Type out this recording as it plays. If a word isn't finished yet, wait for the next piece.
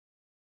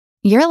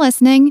You're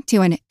listening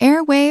to an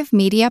Airwave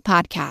Media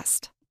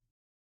Podcast.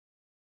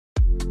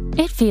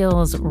 It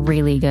feels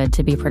really good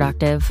to be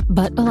productive,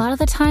 but a lot of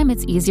the time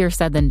it's easier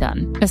said than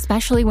done,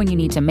 especially when you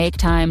need to make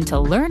time to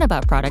learn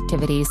about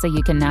productivity so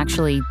you can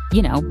actually,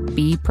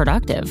 be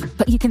productive.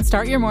 But you can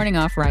start your morning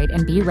off right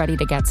and be ready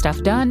to get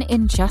stuff done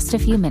in just a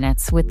few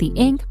minutes with the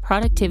Inc.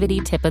 Productivity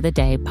Tip of the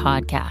Day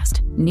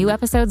podcast. New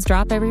episodes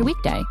drop every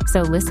weekday,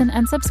 so listen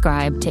and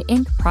subscribe to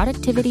Inc.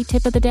 Productivity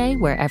Tip of the Day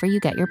wherever you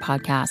get your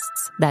podcasts.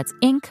 That's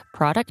Inc.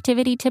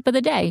 Productivity Tip of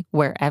the Day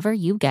wherever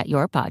you get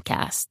your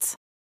podcasts.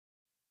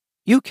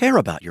 You care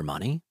about your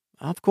money.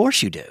 Of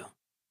course you do.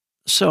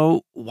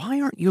 So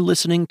why aren't you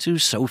listening to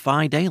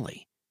SoFi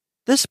Daily?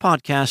 This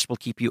podcast will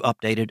keep you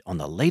updated on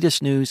the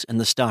latest news in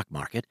the stock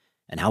market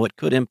and how it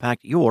could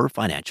impact your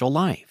financial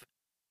life.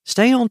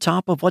 Stay on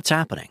top of what's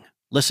happening.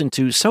 Listen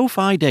to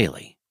SoFi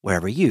Daily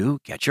wherever you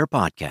get your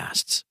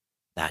podcasts.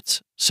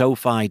 That's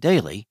SoFi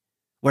Daily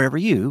wherever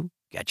you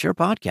get your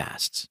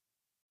podcasts.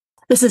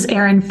 This is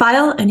Erin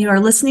Pheil, and you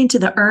are listening to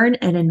the Earn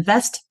and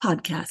Invest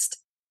podcast.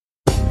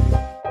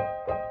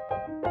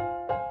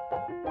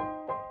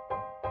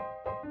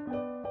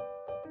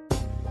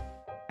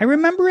 I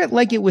remember it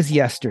like it was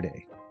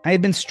yesterday. I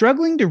had been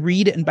struggling to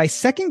read, and by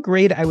second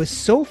grade, I was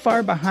so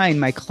far behind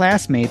my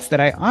classmates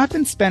that I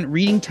often spent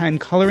reading time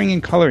coloring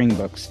in coloring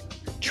books,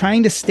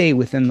 trying to stay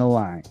within the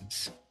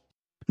lines.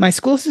 My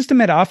school system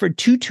had offered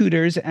 2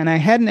 tutors, and I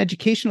had an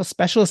educational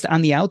specialist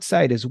on the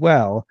outside as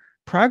well.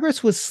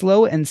 Progress was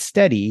slow and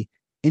steady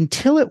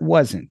until it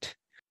wasn't.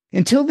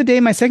 Until the day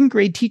my second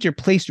grade teacher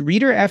placed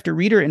reader after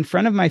reader in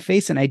front of my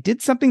face, and I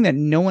did something that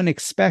no one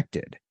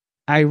expected.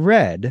 I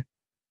read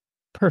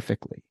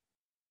perfectly.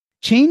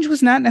 Change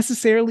was not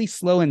necessarily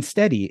slow and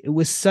steady. It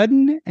was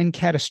sudden and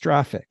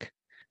catastrophic.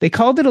 They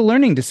called it a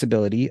learning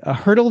disability, a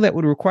hurdle that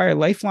would require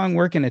lifelong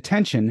work and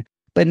attention,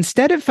 but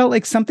instead it felt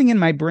like something in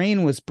my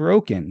brain was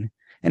broken,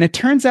 and it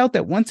turns out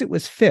that once it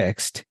was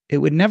fixed, it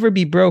would never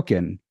be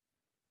broken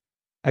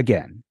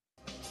again.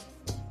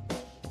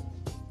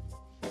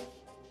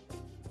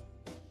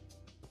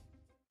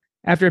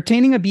 After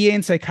obtaining a BA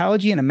in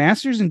psychology and a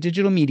master's in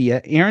digital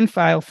media, Erin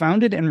Pheil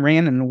founded and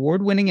ran an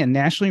award-winning and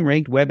nationally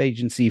ranked web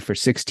agency for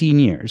 16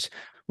 years,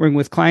 working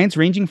with clients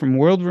ranging from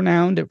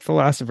world-renowned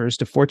philosophers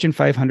to Fortune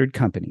 500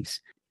 companies.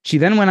 She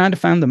then went on to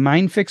found the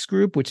MindFix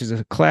Group, which is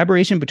a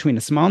collaboration between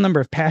a small number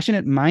of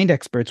passionate mind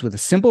experts with a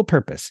simple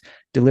purpose: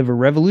 deliver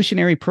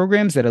revolutionary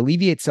programs that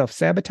alleviate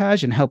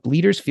self-sabotage and help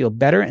leaders feel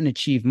better and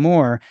achieve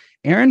more.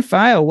 Erin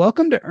Pheil,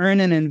 welcome to Earn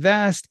and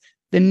Invest.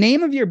 The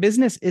name of your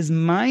business is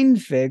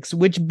MindFix,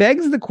 which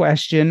begs the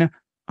question,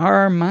 are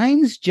our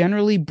minds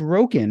generally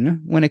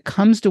broken when it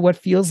comes to what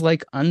feels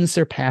like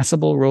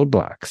unsurpassable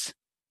roadblocks?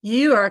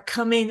 You are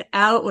coming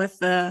out with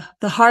the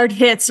hard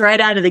hits right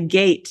out of the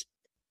gate.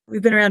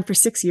 We've been around for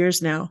 6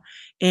 years now,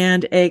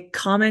 and a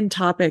common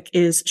topic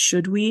is,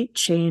 should we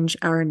change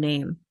our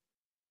name?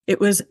 It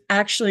was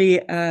actually,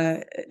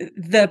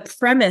 the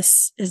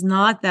premise is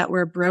not that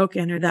we're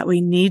broken or that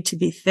we need to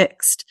be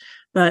fixed,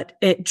 but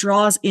it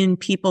draws in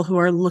people who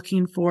are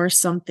looking for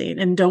something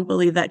and don't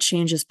believe that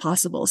change is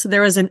possible. So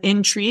there was an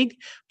intrigue,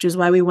 which is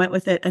why we went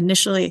with it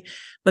initially.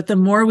 But the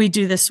more we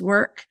do this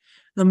work,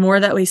 the more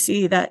that we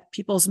see that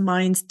people's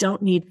minds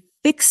don't need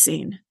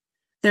fixing.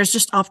 There's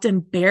just often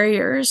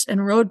barriers and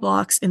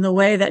roadblocks in the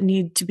way that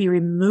need to be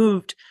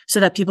removed so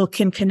that people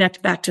can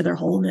connect back to their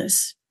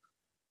wholeness.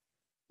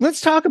 Let's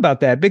talk about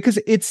that, because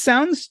it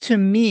sounds to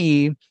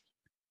me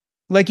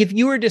like if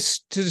you were to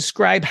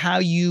describe how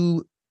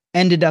you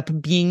ended up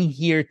being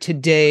here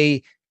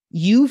today,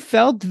 you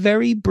felt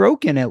very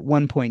broken at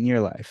one point in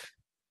your life.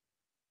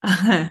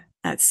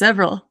 At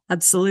several,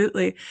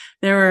 absolutely.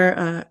 There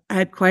were, I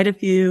had quite a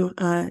few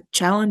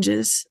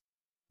challenges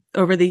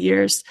over the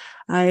years.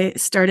 I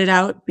started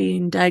out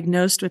being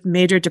diagnosed with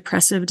major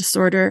depressive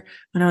disorder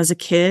when I was a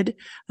kid.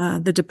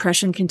 The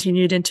depression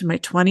continued into my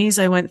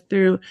 20s. I went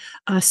through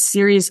a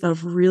series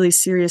of really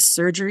serious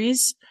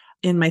surgeries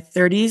in my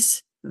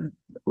 30s,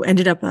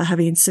 ended up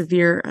having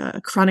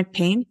severe chronic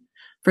pain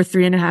for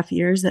 3.5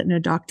 years that no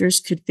doctors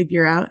could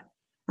figure out.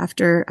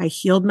 After I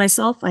healed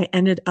myself, I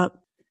ended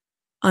up,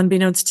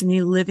 unbeknownst to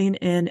me, living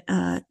in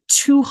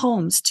 2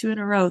 homes, 2 in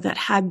a row, that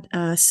had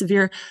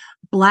severe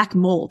black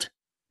mold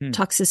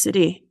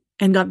toxicity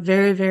and got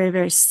very, very,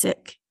 very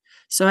sick.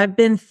 So I've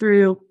been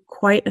through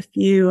quite a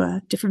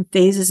few different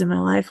phases in my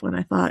life when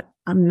I thought,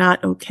 I'm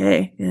not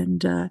okay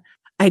and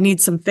I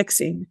need some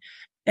fixing.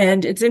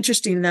 And it's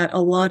interesting that a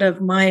lot of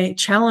my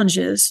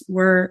challenges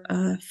were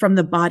from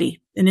the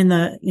body and in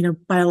the,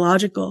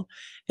 biological,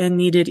 and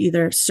needed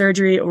either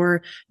surgery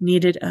or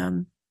needed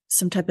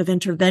some type of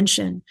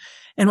intervention.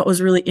 And what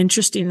was really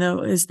interesting,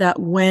 though, is that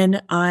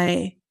when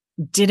I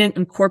didn't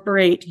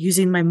incorporate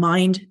using my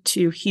mind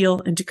to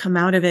heal and to come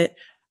out of it,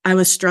 I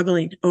was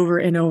struggling over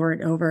and over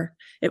and over.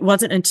 It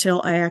wasn't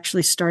until I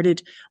actually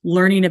started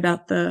learning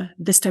about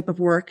this type of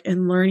work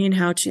and learning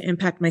how to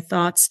impact my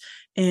thoughts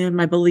and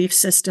my belief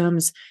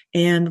systems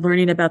and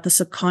learning about the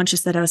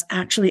subconscious that I was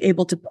actually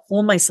able to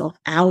pull myself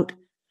out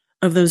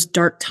of those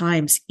dark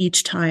times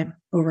each time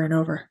over and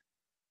over.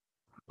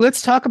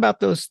 let's talk about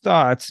those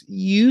thoughts.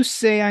 You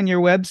say on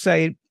your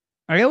website,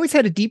 I always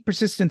had a deep,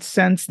 persistent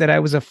sense that I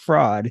was a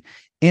fraud,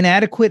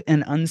 inadequate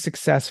and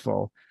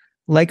unsuccessful.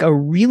 Like a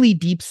really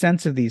deep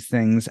sense of these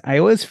things. I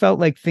always felt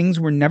like things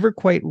were never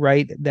quite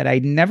right, that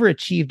I'd never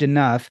achieved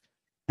enough,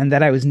 and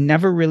that I was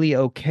never really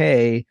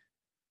okay.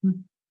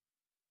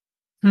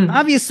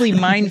 Obviously,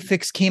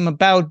 MindFix came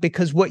about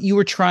because what you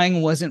were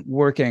trying wasn't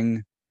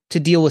working to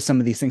deal with some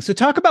of these things. So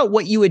talk about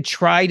what you had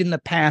tried in the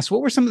past.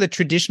 What were some of the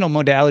traditional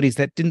modalities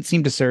that didn't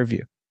seem to serve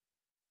you?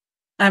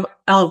 I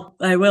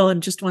will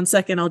in just 1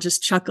 second. I'll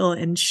just chuckle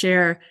and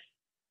share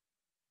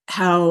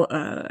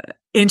how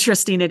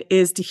interesting it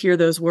is to hear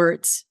those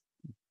words,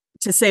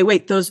 to say,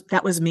 wait,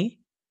 that was me.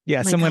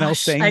 Yeah. Someone else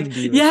saying to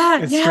you.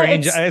 It's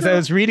strange. As I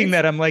was reading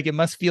that, I'm like, it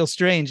must feel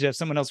strange to have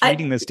someone else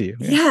reading this to you.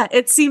 Yeah.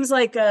 It seems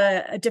like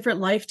a different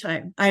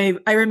lifetime. I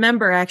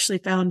remember I actually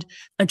found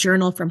a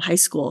journal from high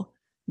school,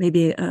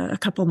 maybe a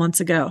couple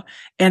months ago.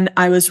 And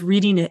I was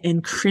reading it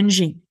and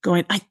cringing,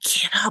 going, I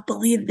cannot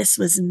believe this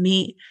was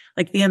me.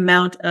 Like the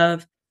amount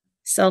of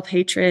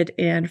self-hatred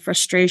and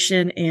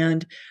frustration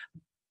and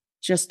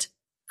just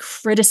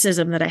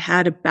criticism that I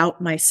had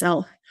about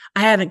myself.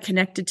 I haven't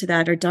connected to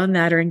that or done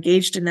that or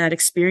engaged in that,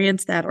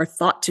 experienced that, or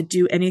thought to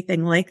do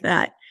anything like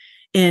that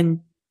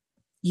in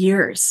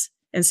years.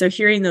 And so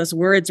hearing those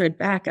words read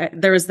back,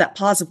 there was that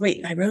pause of,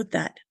 wait, I wrote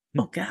that.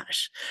 Oh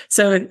gosh.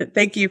 So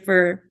thank you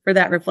for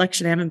that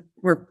reflection.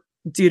 We're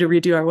due to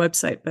redo our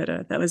website,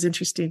 but that was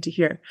interesting to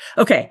hear.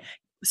 Okay.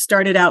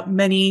 Started out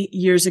many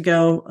years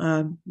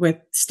ago with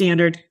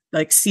standard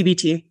like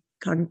CBT,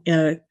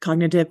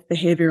 cognitive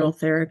behavioral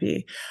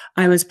therapy.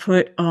 I was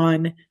put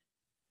on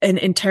an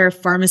entire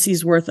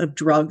pharmacy's worth of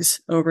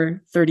drugs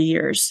over 30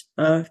 years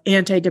of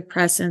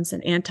antidepressants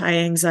and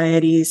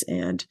anti-anxieties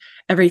and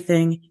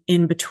everything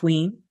in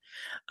between.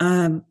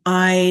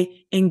 I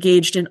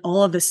engaged in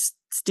all of the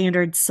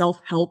standard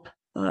self-help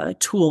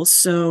tools.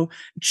 So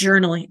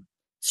journaling,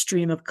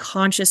 stream of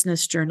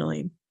consciousness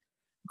journaling,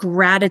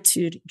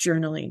 gratitude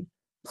journaling,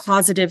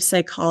 positive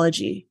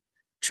psychology,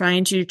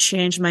 trying to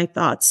change my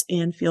thoughts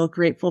and feel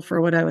grateful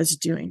for what I was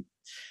doing.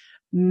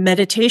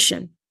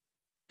 Meditation,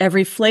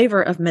 every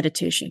flavor of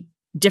meditation,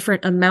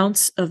 different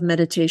amounts of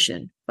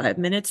meditation, 5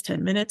 minutes,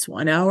 10 minutes,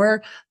 1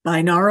 hour,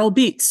 binaural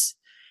beats,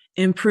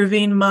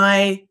 improving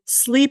my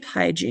sleep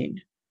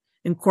hygiene,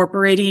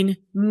 incorporating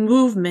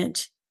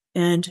movement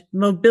and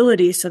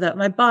mobility so that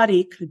my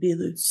body could be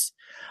loose.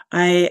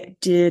 I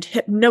did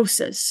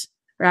hypnosis,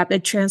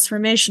 rapid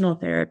transformational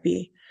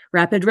therapy,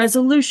 rapid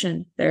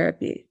resolution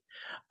therapy.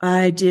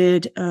 I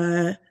did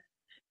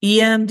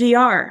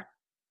EMDR.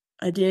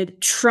 I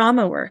did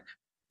trauma work.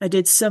 I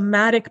did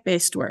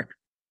somatic-based work.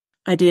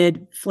 I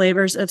did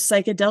flavors of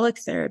psychedelic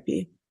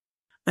therapy.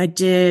 I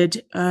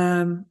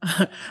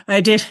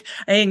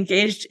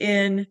engaged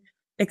in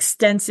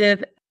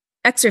extensive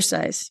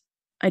exercise.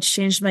 I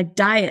changed my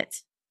diet.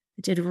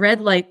 I did red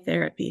light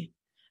therapy.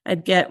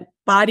 I'd get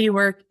body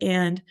work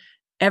and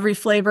every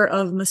flavor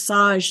of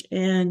massage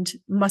and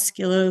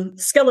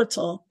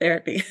musculoskeletal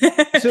therapy.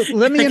 So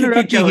let me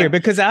interrupt you here,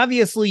 because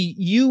obviously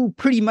you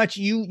pretty much,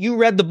 you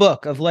read the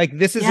book of like,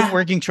 this isn't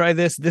working, try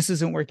this. This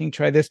isn't working,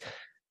 try this.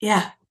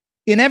 Yeah.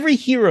 In every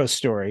hero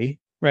story,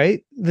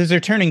 right, there's a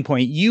turning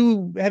point.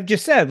 You have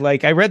just said,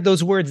 like, I read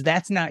those words.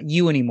 That's not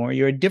you anymore.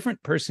 You're a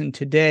different person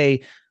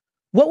today.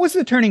 What was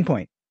the turning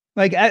point?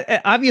 Like,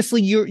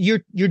 obviously you're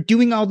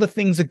doing all the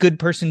things a good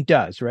person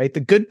does, right? The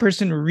good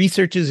person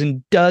researches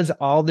and does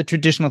all the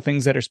traditional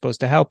things that are supposed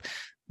to help.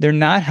 They're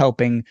not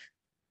helping.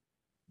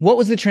 What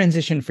was the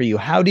transition for you?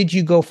 How did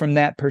you go from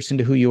that person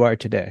to who you are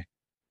today?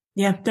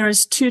 Yeah, there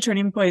was 2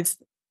 turning points.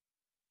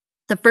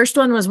 The first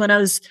one was when I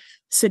was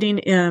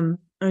I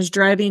was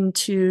driving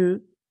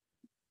to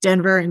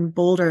Denver and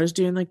Boulder. I was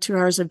doing like 2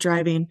 hours of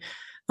driving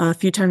a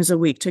few times a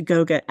week to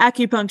go get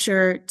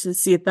acupuncture to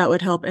see if that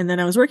would help. And then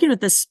I was working with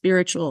this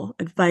spiritual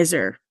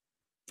advisor,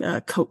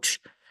 coach,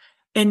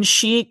 and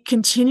she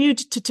continued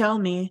to tell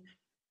me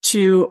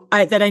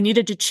that I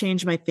needed to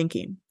change my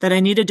thinking, that I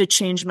needed to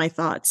change my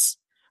thoughts.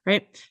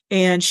 Right.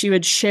 And she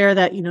would share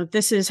that,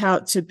 this is how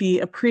to be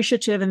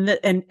appreciative.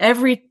 And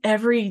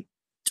every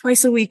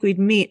twice a week we'd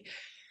meet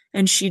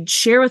and she'd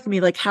share with me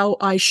like how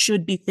I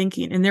should be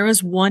thinking. And there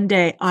was one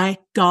day I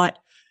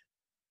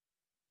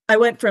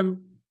went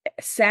from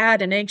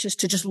sad and anxious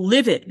to just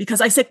livid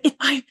because I said, if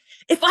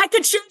I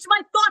could change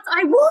my thoughts,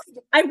 I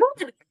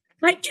would.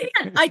 I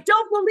can't. I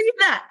don't believe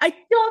that. I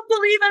don't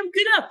believe I'm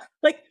good enough.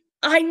 Like,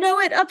 I know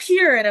it up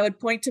here. And I would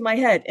point to my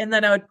head and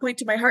then I would point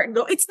to my heart and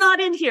go, it's not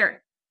in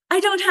here. I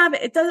don't have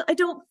it. I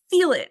don't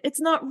feel it. It's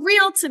not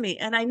real to me.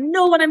 And I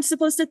know what I'm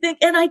supposed to think.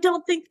 And I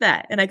don't think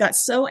that. And I got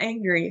so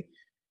angry.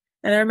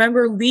 And I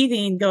remember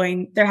leaving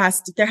going, there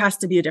has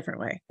to be a different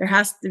way. There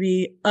has to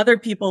be other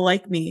people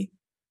like me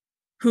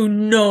who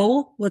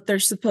know what they're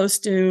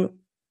supposed to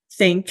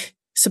think,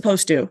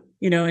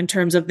 in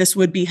terms of this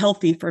would be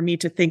healthy for me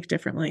to think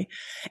differently,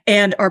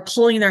 and are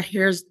pulling their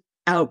hairs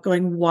out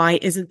going, why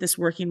isn't this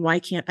working? Why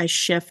can't I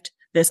shift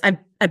this?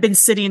 I've been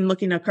sitting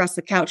looking across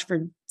the couch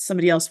for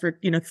somebody else for,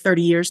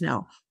 30 years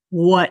now.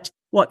 What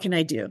what can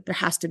I do? There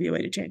has to be a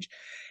way to change.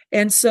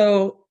 And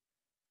so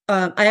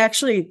I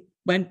actually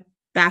went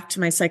back to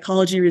my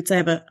psychology roots. I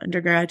have an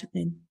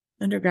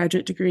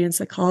undergraduate degree in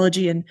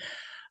psychology. And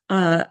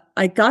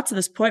I got to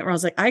this point where I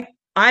was like,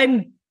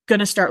 I'm going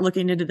to start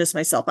looking into this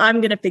myself.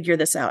 I'm going to figure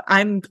this out.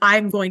 I'm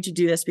going to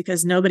do this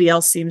because nobody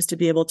else seems to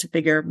be able to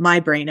figure my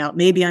brain out.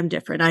 Maybe I'm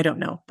different. I don't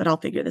know, but I'll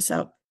figure this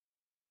out.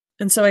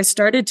 And so I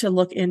started to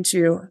look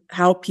into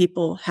how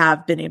people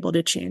have been able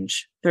to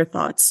change their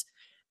thoughts.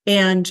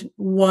 And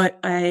what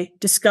I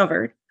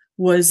discovered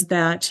was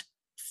that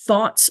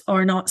thoughts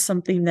are not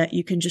something that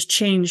you can just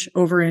change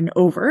over and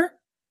over.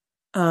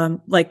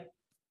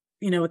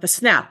 With a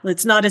snap,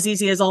 it's not as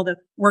easy as all the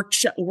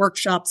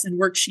workshops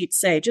and worksheets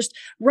say. Just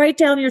write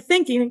down your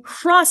thinking and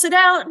cross it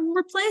out and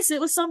replace it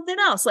with something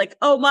else. Like,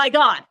 oh my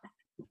God,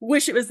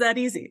 wish it was that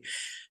easy.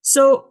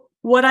 So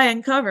what I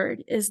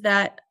uncovered is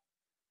that,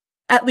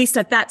 at least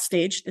at that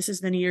stage, this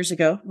is many years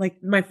ago,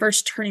 like my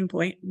first turning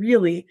point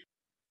really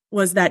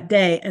was that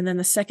day. And then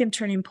the second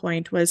turning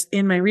point was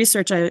in my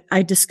research,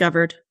 I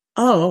discovered,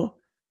 oh,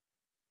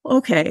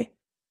 okay,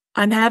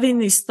 I'm having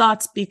these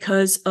thoughts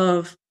because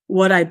of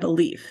what I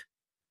believe.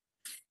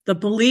 The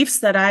beliefs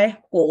that I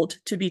hold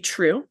to be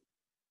true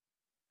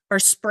are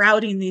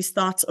sprouting these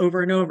thoughts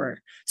over and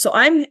over. So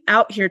I'm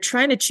out here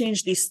trying to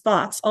change these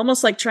thoughts,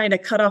 almost like trying to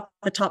cut off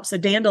the tops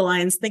of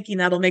dandelions, thinking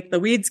that'll make the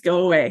weeds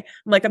go away.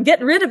 I'm like, I'm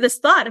getting rid of this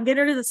thought.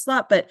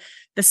 But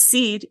the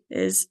seed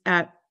is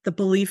at the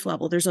belief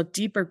level. There's a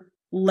deeper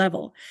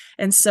level.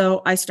 And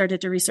so I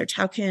started to research,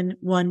 how can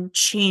one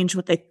change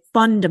what they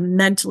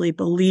fundamentally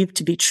believe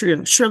to be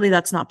true? Surely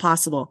that's not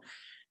possible.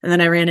 And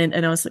then I ran in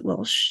and I was like,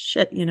 well,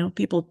 shit,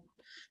 people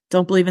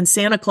don't believe in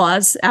Santa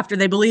Claus after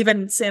they believe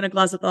in Santa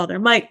Claus with all their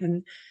might.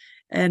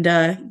 And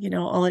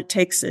all it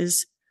takes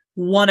is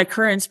one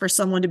occurrence for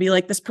someone to be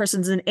like, this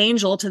person's an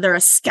angel to they're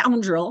a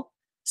scoundrel.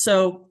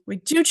 So we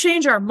do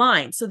change our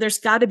mind. So there's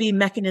got to be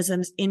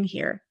mechanisms in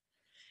here.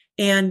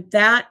 And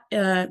that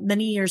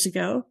many years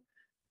ago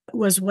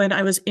was when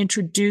I was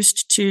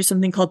introduced to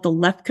something called the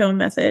Lefko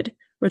method,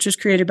 which was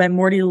created by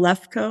Morty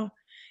Lefko.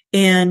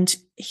 And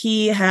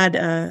he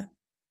had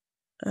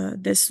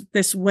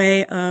this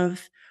way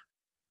of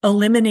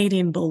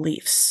eliminating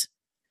beliefs.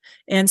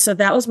 And so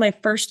that was my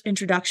first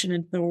introduction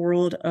into the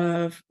world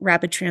of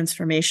rapid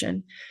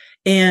transformation.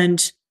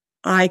 And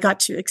I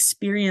got to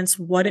experience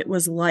what it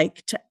was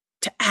like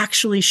to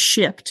actually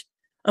shift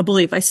a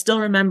belief. I still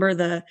remember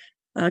the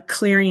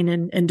clearing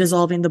and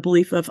dissolving the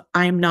belief of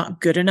I'm not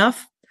good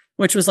enough,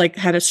 which was like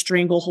had a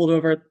stranglehold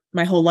over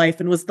my whole life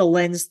and was the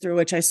lens through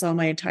which I saw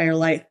my entire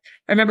life.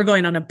 I remember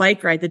going on a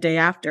bike ride the day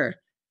after.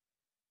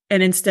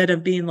 And instead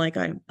of being like,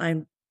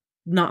 I'm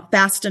not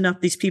fast enough,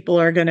 these people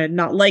are going to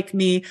not like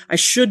me, I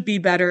should be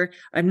better,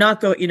 I'm not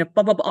going,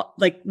 blah, blah, blah.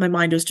 Like my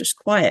mind was just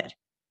quiet.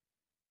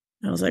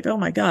 And I was like, oh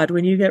my God,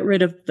 when you get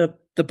rid of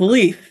the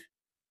belief,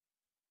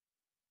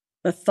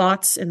 the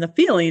thoughts and the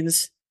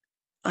feelings,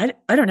 I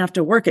don't have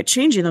to work at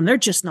changing them. They're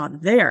just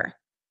not there.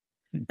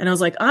 And I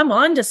was like, I'm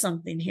onto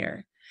something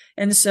here.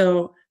 And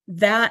so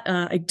that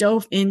I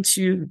dove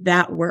into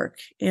that work.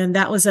 And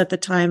that was at the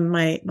time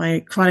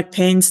my chronic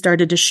pain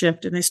started to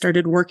shift and I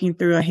started working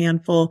through a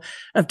handful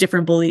of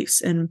different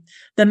beliefs. And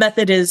the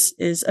method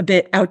is a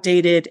bit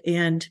outdated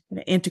and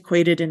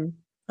antiquated and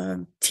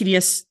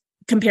tedious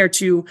compared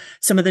to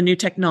some of the new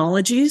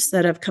technologies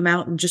that have come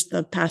out in just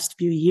the past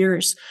few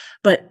years.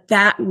 But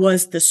that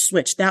was the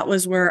switch. That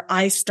was where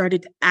I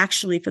started to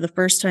actually, for the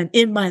first time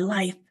in my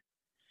life,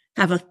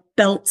 have a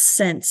felt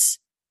sense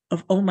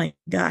of, oh my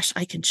gosh,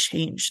 I can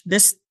change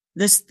this.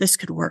 This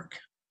could work.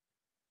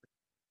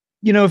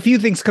 A few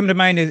things come to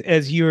mind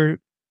as you're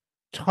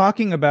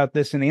talking about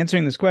this and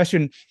answering this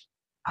question.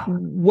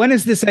 One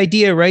is this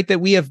idea, right, that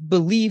we have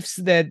beliefs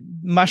that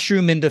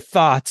mushroom into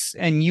thoughts,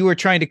 and you were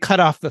trying to cut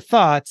off the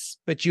thoughts,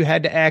 but you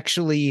had to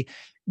actually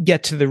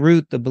get to the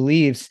root, the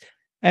beliefs.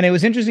 And it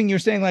was interesting. You were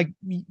saying like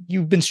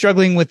you've been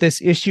struggling with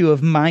this issue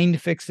of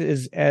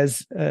MindFix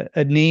as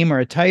a name or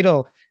a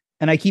title.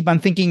 And I keep on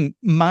thinking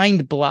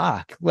mind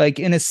block, like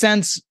in a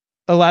sense,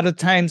 a lot of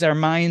times our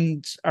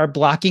minds are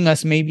blocking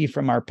us maybe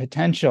from our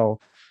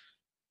potential.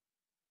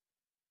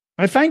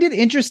 I find it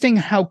interesting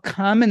how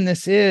common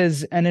this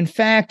is. And in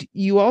fact,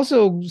 you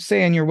also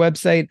say on your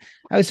website,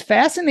 I was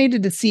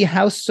fascinated to see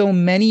how so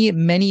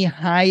many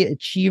high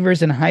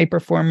achievers and high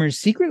performers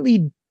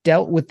secretly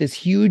dealt with this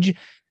huge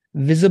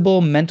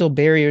visible mental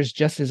barriers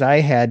just as I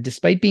had,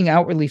 despite being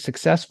outwardly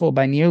successful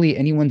by nearly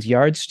anyone's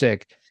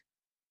yardstick.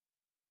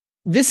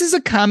 This is a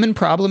common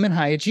problem in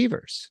high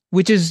achievers,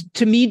 which is,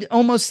 to me,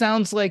 almost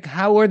sounds like,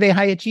 how are they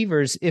high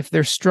achievers if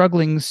they're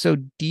struggling so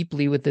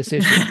deeply with this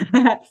issue?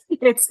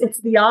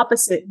 It's the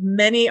opposite.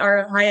 Many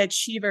are high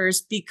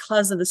achievers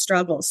because of the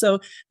struggle. So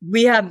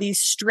we have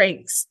these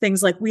strengths,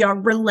 things like we are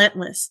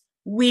relentless.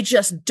 We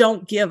just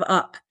don't give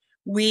up.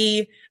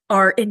 We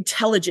are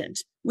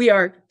intelligent. We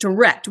are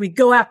direct. We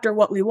go after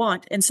what we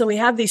want. And so we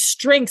have these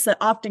strengths that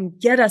often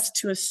get us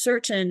to a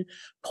certain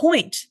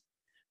point.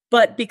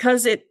 But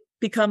because it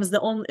becomes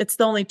it's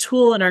the only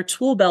tool in our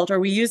tool belt, or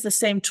we use the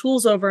same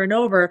tools over and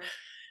over,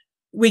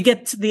 we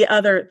get to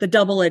the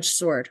double-edged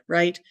sword,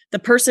 right? The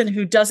person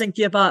who doesn't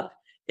give up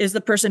is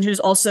the person who's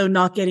also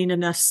not getting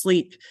enough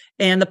sleep,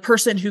 and the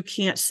person who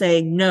can't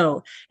say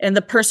no, and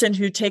the person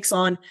who takes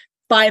on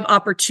 5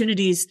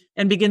 opportunities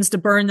and begins to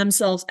burn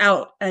themselves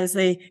out as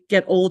they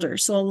get older.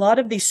 So a lot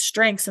of these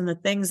strengths and the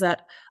things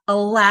that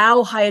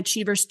allow high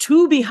achievers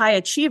to be high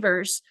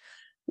achievers,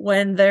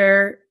 when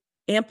they're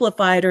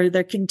amplified or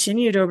they're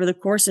continued over the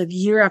course of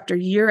year after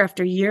year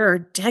after year or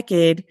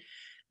decade,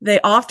 they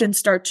often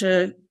start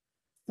to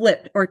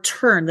flip or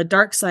turn. The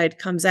dark side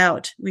comes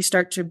out. We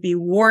start to be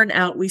worn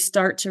out. We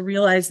start to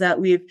realize that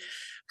we've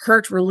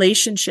hurt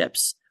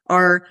relationships.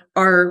 Our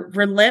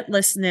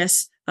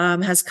relentlessness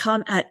has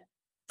come at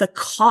the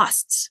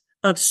costs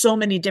of so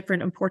many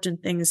different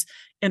important things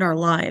in our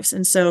lives.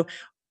 And so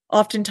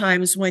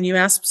oftentimes when you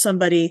ask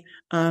somebody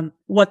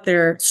what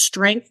their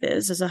strength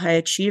is as a high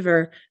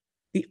achiever,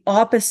 the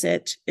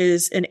opposite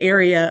is an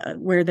area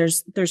where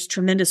there's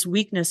tremendous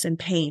weakness and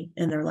pain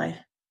in their life.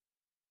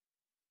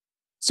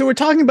 So we're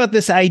talking about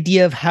this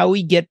idea of how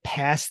we get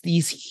past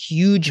these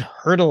huge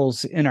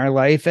hurdles in our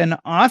life. And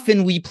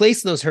often we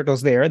place those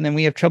hurdles there and then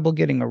we have trouble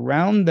getting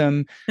around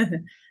them.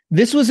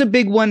 This was a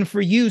big one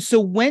for you. So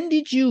when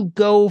did you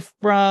go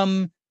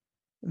from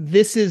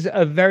this is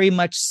a very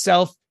much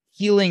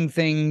self-healing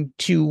thing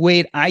to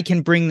wait, I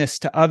can bring this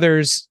to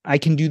others. I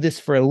can do this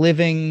for a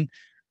living.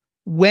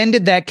 When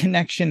did that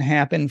connection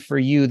happen for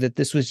you that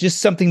this was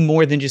just something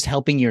more than just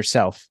helping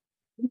yourself?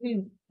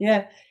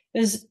 Yeah,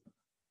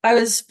 I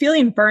was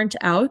feeling burnt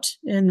out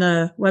in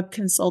the web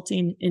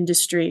consulting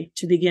industry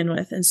to begin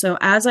with. And so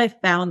as I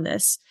found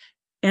this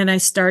and I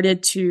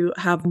started to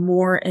have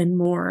more and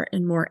more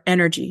and more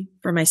energy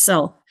for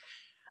myself,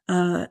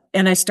 and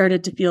I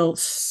started to feel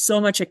so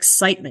much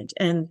excitement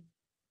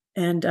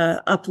and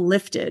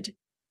uplifted,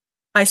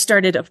 I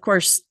started, of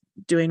course,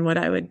 doing what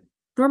I would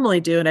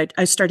normally do. And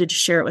I started to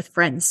share it with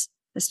friends.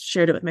 I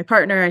shared it with my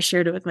partner. I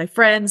shared it with my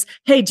friends.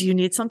 Hey, do you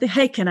need something?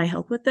 Hey, can I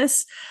help with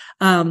this?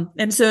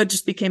 And so it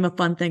just became a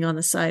fun thing on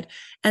the side.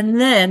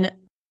 And then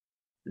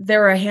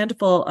there were a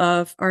handful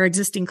of our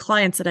existing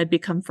clients that I'd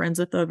become friends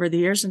with over the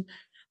years. And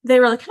they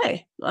were like,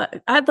 hey,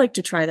 I'd like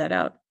to try that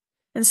out.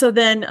 And so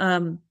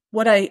then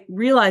what I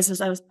realized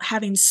is I was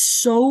having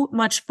so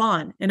much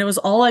fun and it was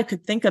all I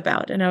could think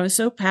about. And I was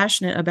so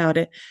passionate about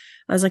it.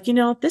 I was like,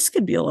 this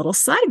could be a little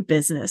side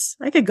business.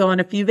 I could go on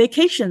a few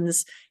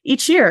vacations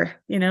each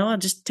year. I'll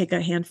just take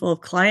a handful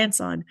of clients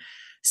on.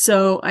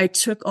 So I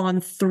took on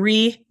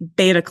 3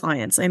 beta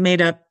clients. I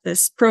made up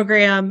this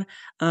program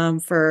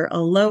for a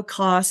low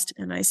cost.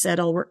 And I said,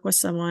 I'll work with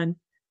someone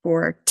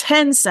for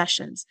 10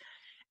 sessions.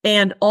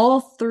 And all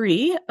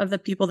 3 of the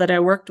people that I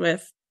worked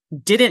with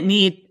didn't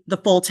need the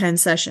full 10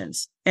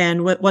 sessions.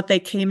 And what they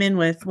came in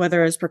with,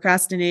 whether it was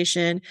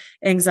procrastination,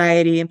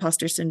 anxiety,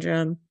 imposter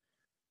syndrome,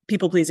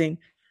 people pleasing,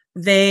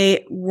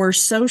 they were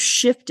so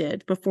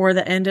shifted before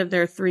the end of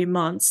their 3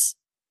 months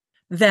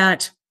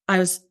that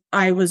I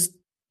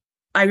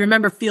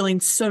remember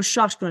feeling so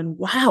shocked going,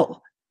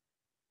 wow.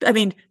 I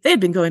mean, they had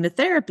been going to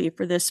therapy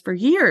for this for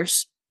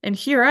years. And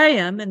here I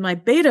am in my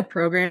beta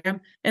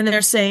program and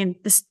they're saying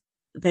this,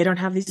 they don't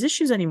have these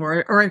issues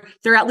anymore, or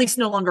they're at least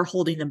no longer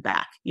holding them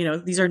back.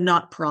 These are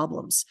not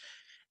problems.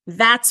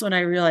 That's when I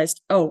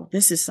realized, oh,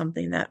 this is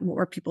something that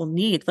more people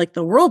need. Like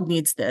the world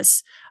needs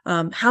this.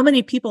 How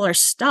many people are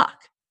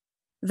stuck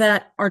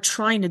that are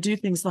trying to do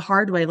things the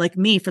hard way, like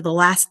me for the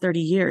last 30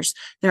 years?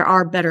 There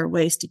are better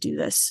ways to do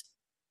this.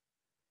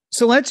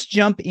 So let's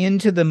jump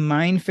into the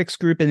MindFix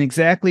group and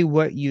exactly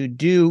what you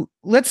do.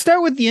 Let's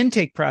start with the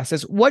intake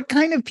process. What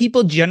kind of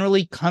people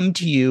generally come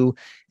to you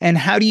and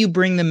how do you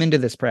bring them into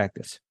this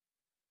practice?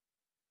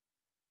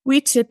 We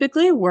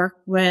typically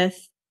work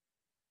with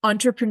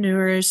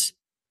entrepreneurs,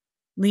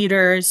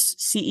 leaders,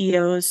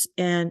 CEOs,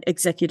 and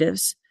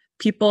executives,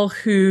 people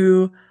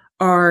who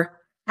are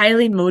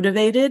highly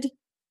motivated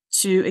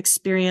to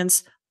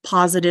experience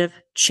positive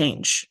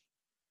change.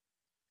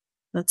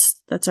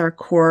 That's our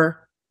core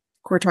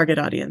target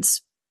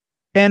audience.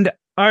 And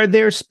are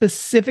there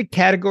specific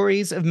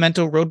categories of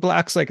mental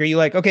roadblocks? Like, are you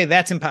like, okay,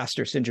 that's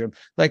imposter syndrome?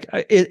 Like,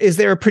 is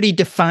there a pretty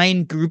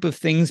defined group of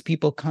things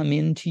people come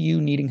into you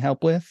needing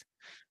help with?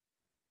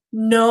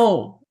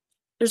 No,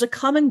 there's a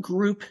common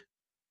group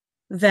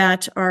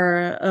that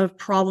are of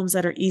problems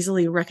that are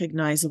easily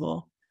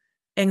recognizable.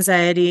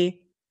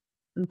 Anxiety,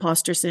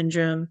 imposter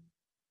syndrome,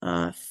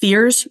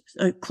 fears,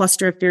 a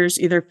cluster of fears,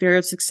 either fear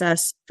of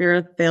success, fear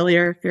of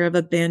failure, fear of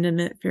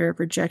abandonment, fear of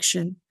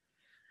rejection.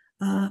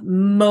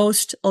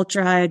 Most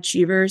ultra high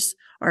achievers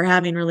are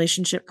having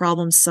relationship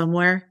problems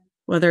somewhere,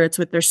 whether it's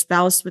with their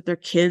spouse, with their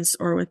kids,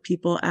 or with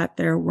people at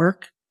their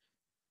work.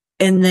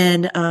 And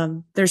then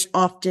there's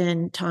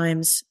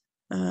oftentimes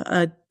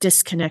a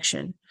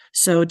disconnection.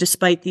 So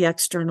despite the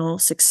external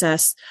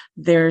success,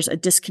 there's a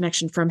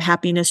disconnection from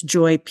happiness,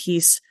 joy,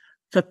 peace,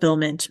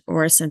 fulfillment,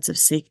 or a sense of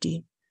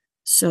safety.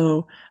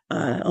 So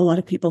a lot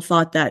of people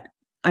thought that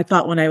I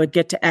thought when I would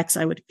get to X,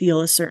 I would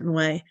feel a certain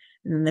way.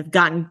 And then they've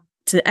gotten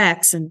to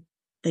X and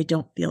they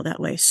don't feel that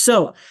way.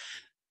 So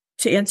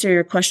to answer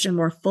your question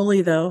more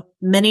fully, though,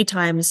 many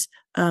times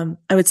I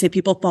would say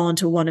people fall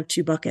into one of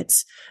two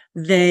buckets.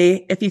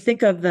 If you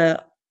think of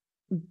the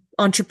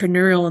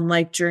entrepreneurial and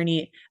life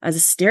journey as a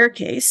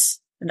staircase,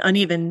 an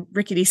uneven,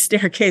 rickety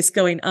staircase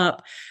going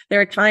up,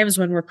 there are times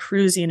when we're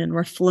cruising and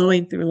we're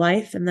flowing through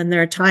life. And then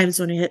there are times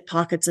when we hit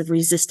pockets of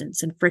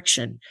resistance and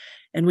friction,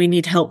 and we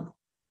need help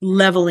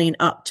leveling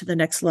up to the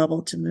next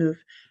level to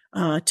move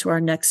to our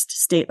next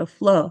state of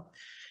flow.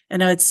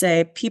 And I would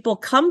say people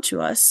come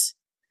to us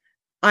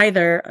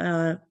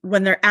either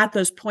when they're at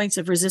those points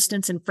of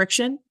resistance and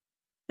friction,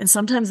 and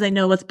sometimes they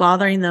know what's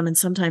bothering them and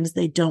sometimes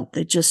they don't.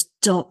 They just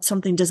don't.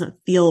 Something doesn't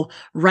feel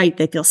right.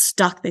 They feel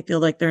stuck. They feel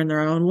like they're in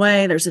their own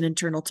way. There's an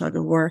internal tug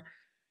of war,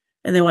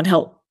 and they want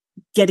help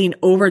getting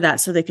over that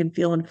so they can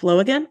feel and flow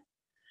again.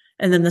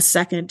 And then the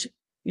second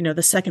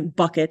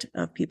bucket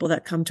of people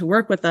that come to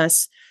work with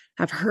us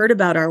have heard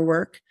about our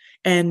work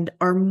and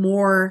are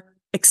more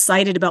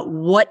excited about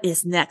what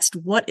is next,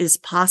 what is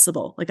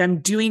possible. Like I'm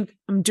doing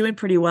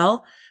pretty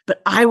well,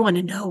 but I want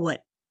to know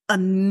what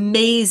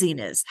amazing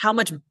is. How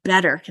much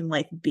better can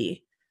life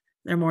be?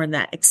 They're more in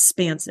that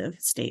expansive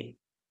state.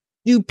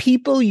 Do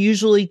people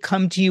usually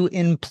come to you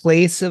in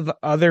place of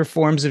other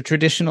forms of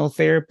traditional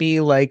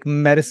therapy, like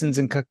medicines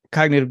and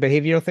cognitive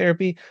behavioral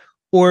therapy,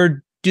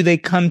 or do they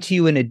come to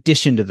you in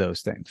addition to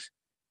those things?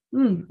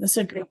 That's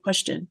a great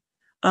question.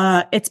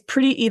 It's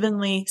pretty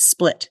evenly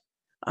split.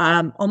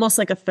 Almost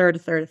like a third.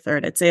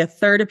 I'd say a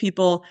third of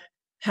people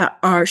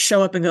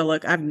show up and go,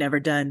 look, I've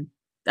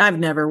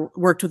never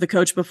worked with a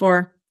coach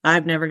before.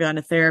 I've never gone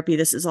to therapy.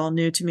 This is all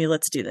new to me.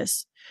 Let's do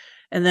this.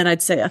 And then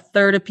I'd say a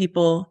third of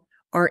people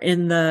are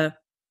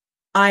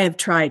I have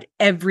tried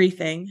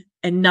everything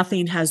and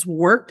nothing has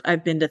worked.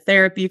 I've been to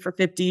therapy for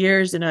 50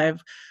 years and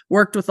I've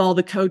worked with all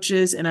the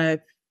coaches and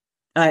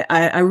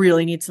I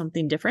really need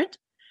something different.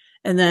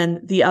 And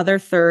then the other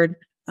third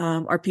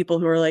are people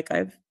who are like,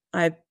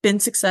 I've been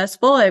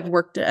successful. I've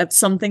worked at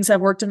some things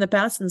I've worked in the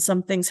past and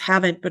some things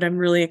haven't, but I'm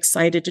really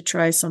excited to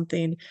try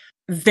something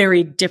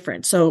very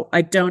different. So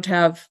I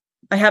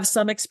have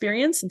some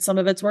experience and some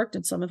of it's worked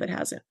and some of it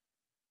hasn't.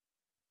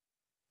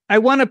 I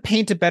want to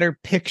paint a better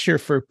picture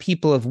for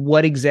people of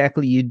what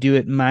exactly you do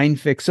at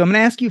MindFix. So I'm going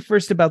to ask you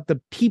first about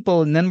the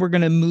people, and then we're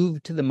going to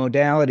move to the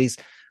modalities.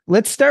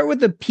 Let's start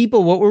with the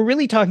people. What we're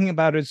really talking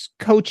about is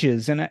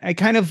coaches. And I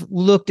kind of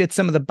looked at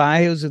some of the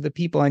bios of the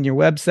people on your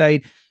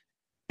website,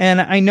 and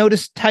I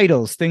noticed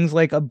titles, things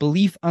like a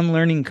belief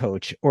unlearning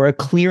coach or a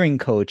clearing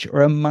coach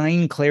or a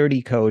mind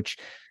clarity coach.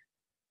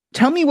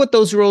 Tell me what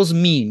those roles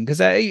mean,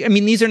 because I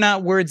mean, these are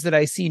not words that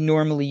I see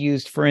normally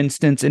used, for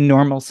instance, in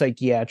normal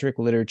psychiatric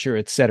literature,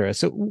 et cetera.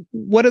 So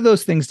what do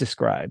those things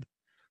describe?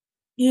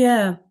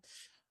 Yeah.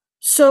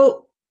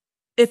 So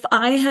if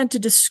I had to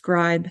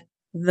describe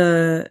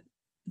the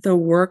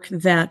work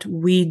that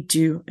we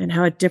do and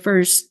how it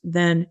differs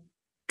than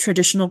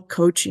traditional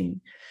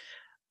coaching,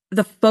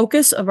 the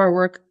focus of our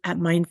work at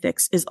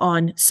MindFix is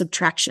on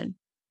subtraction.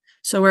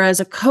 So whereas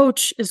a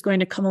coach is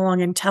going to come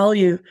along and tell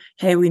you,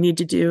 hey, you're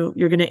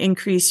going to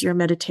increase your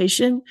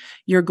meditation.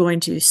 You're going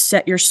to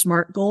set your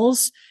SMART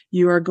goals.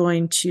 You are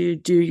going to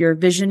do your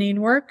visioning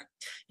work.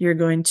 You're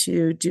going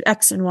to do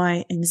X and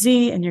Y and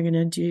Z, and you're going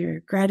to do your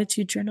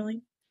gratitude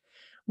journaling.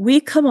 We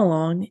come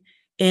along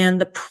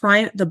and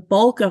the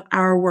bulk of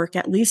our work,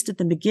 at least at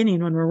the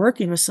beginning when we're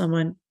working with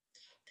someone,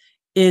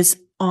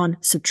 is on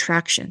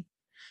subtraction.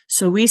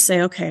 So we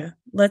say, okay,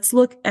 let's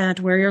look at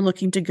where you're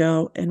looking to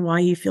go and why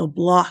you feel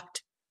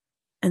blocked.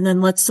 And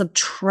then let's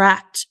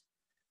subtract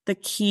the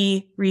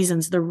key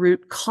reasons, the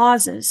root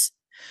causes.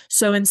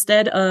 So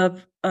instead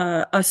of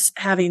us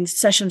having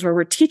sessions where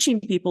we're teaching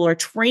people or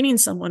training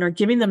someone or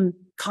giving them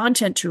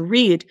content to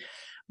read,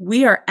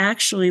 we are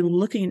actually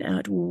looking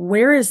at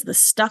where is the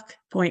stuck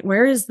point?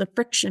 Where is the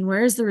friction?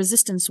 Where is the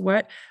resistance?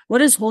 What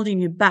is holding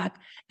you back?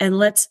 And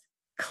let's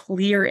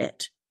clear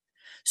it.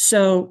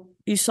 So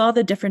you saw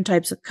the different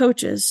types of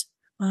coaches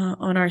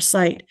on our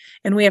site,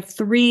 and we have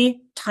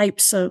 3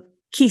 types of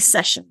key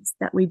sessions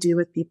that we do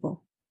with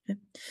people. Okay?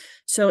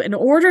 So in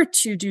order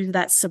to do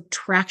that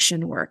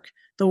subtraction work,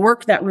 the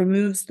work that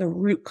removes the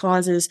root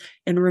causes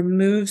and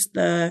removes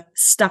the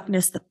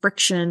stuckness, the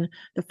friction,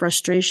 the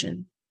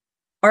frustration,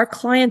 our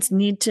clients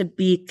need to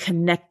be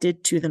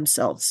connected to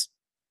themselves.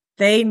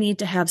 They need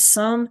to have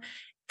some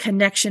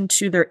connection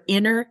to their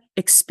inner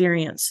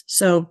experience.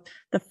 So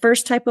the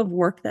first type of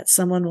work that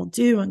someone will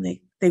do when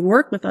they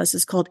work with us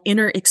is called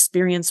inner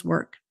experience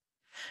work.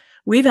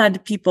 We've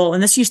had people,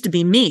 and this used to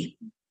be me,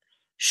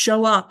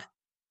 show up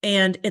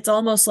and it's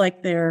almost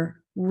like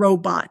they're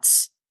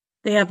robots.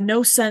 They have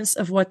no sense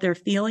of what they're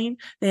feeling.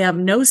 They have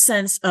no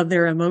sense of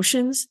their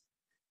emotions.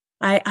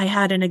 I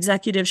had an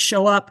executive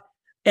show up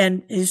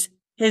and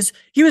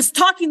he was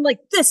talking like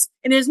this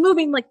and is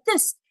moving like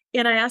this.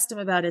 And I asked him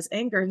about his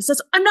anger. He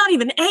says, I'm not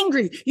even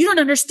angry. You don't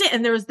understand.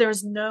 And there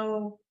was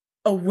no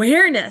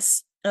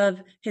awareness of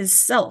his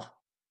self.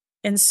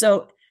 And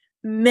so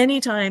many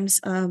times,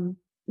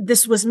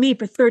 this was me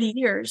for 30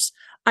 years.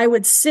 I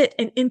would sit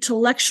and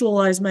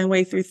intellectualize my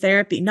way through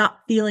therapy, not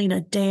feeling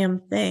a damn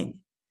thing.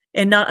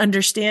 and not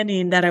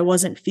understanding that I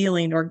wasn't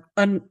feeling or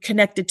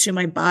unconnected to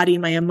my body,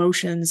 my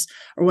emotions,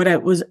 or what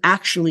it was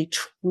actually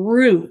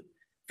true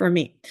for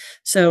me.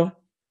 So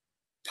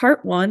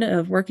part one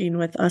of working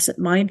with us at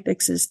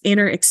MindFix is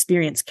inner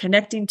experience,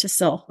 connecting to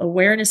self,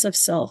 awareness of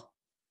self,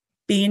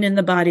 being in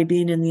the body,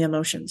 being in the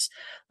emotions.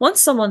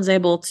 Once someone's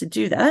able to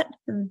do that,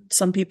 and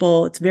some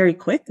people it's very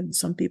quick, and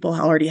some people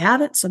already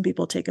have it, some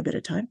people take a bit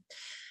of time.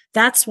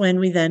 That's when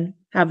we then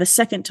have a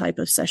second type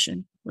of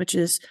session, which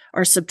is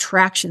our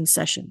subtraction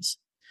sessions.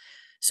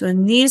 So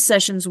in these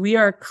sessions, we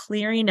are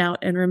clearing out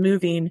and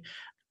removing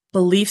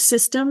belief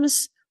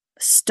systems,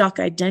 stuck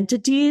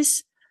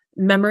identities,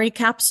 memory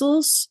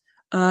capsules,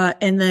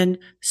 and then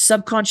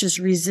subconscious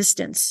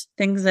resistance,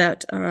 things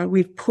that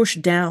we've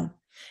pushed down.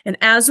 And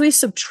as we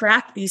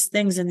subtract these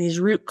things and these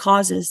root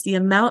causes, the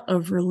amount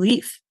of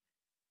relief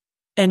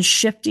and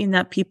shifting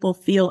that people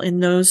feel in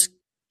those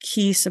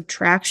key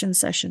subtraction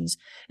sessions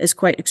is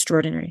quite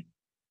extraordinary.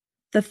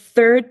 The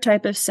third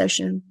type of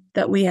session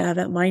that we have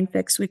at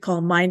MindFix, we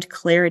call Mind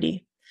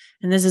Clarity.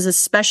 And this is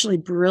especially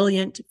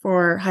brilliant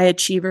for high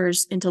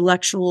achievers,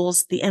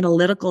 intellectuals, the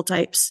analytical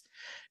types,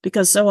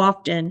 because so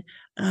often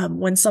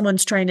when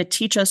someone's trying to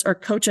teach us or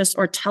coach us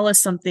or tell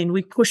us something,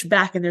 we push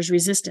back and there's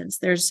resistance.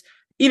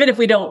 Even if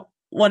we don't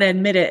want to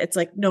admit it, it's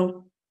like,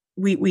 no,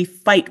 we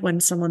fight when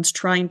someone's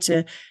trying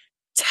to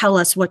tell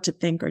us what to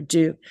think or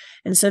do.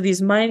 And so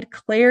these mind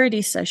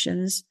clarity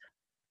sessions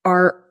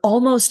are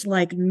almost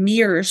like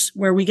mirrors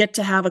where we get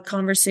to have a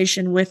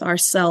conversation with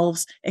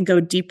ourselves and go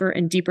deeper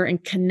and deeper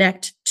and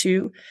connect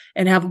to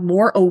and have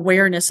more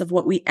awareness of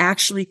what we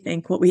actually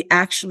think, what we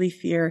actually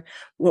fear,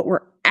 what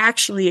we're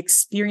actually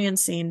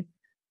experiencing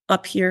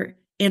up here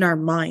in our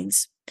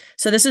minds.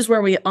 So this is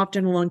where we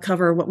often will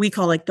uncover what we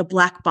call like the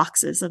black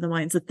boxes of the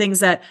minds, the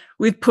things that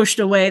we've pushed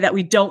away that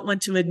we don't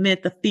want to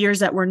admit, the fears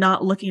that we're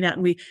not looking at,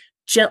 and we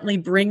gently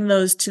bring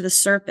those to the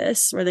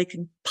surface where they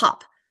can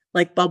pop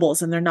like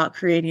bubbles and they're not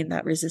creating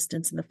that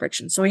resistance and the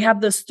friction. So we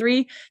have those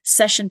 3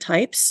 session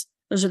types.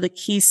 Those are the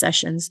key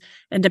sessions.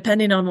 And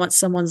depending on what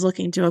someone's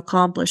looking to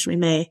accomplish, we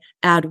may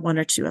add 1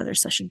 or 2 other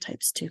session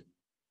types too.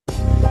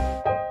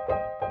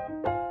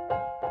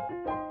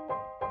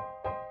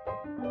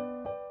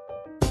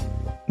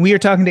 We are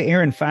talking to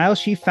Erin Pheil.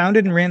 She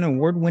founded and ran an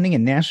award-winning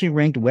and nationally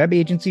ranked web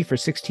agency for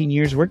 16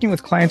 years, working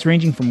with clients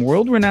ranging from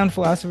world-renowned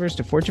philosophers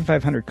to Fortune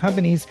 500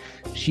 companies.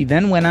 She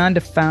then went on to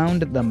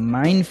found the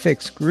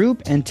MindFix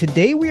Group, and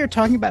today we are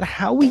talking about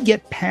how we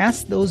get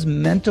past those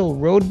mental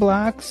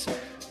roadblocks.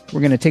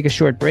 We're going to take a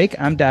short break.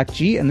 I'm Doc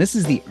G, and this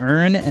is the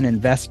Earn and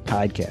Invest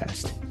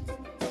podcast.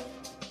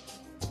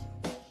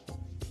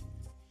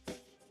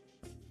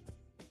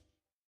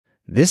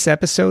 This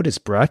episode is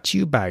brought to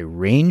you by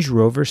Range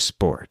Rover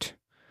Sport.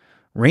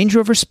 Range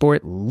Rover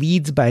Sport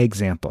leads by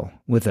example.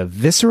 With a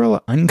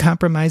visceral,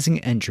 uncompromising,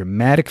 and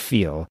dramatic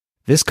feel,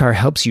 this car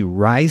helps you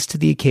rise to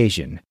the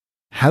occasion.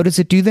 How does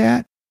it do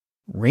that?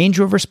 Range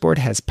Rover Sport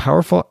has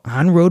powerful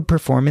on-road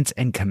performance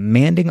and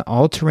commanding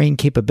all-terrain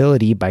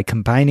capability by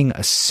combining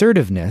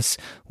assertiveness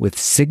with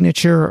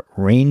signature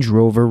Range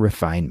Rover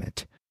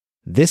refinement.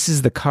 This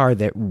is the car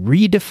that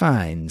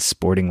redefines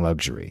sporting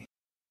luxury.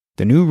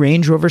 The new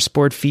Range Rover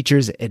Sport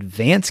features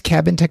advanced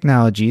cabin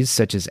technologies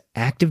such as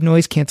active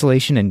noise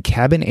cancellation and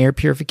cabin air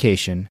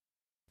purification,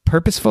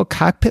 purposeful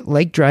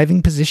cockpit-like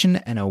driving position,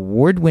 and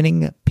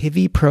award-winning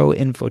Pheil Pro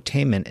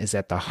infotainment is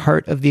at the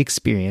heart of the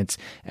experience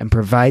and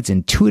provides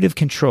intuitive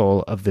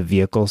control of the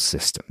vehicle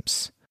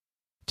systems.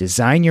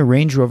 Design your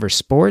Range Rover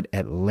Sport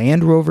at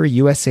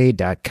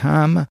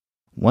LandRoverUSA.com.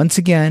 Once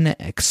again,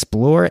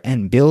 explore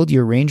and build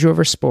your Range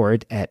Rover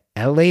Sport at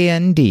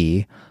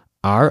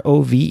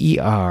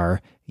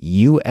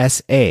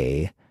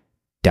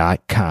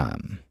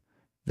LandRoverUSA.com.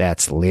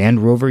 That's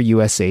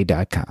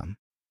LandRoverUSA.com.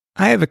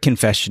 I have a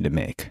confession to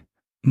make.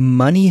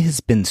 Money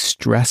has been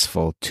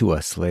stressful to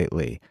us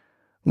lately.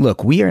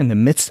 Look, we are in the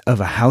midst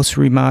of a house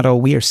remodel.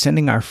 We are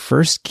sending our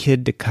first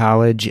kid to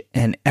college,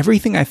 and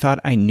everything I thought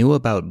I knew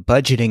about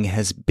budgeting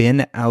has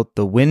been out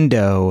the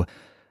window.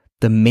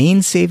 The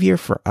main savior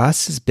for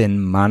us has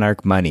been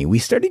Monarch Money. We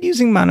started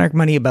using Monarch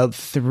Money about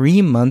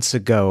 3 months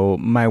ago.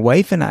 My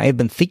wife and I have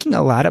been thinking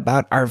a lot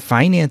about our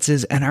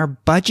finances, and our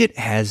budget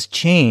has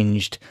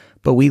changed.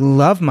 But we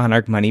love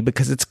Monarch Money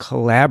because it's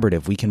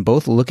collaborative. We can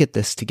both look at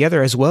this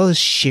together as well as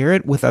share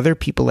it with other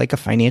people like a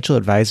financial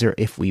advisor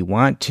if we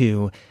want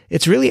to.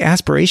 It's really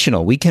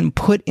aspirational. We can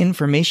put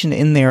information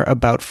in there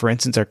about, for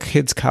instance, our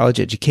kids' college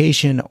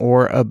education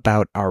or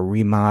about our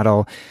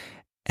remodel.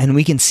 And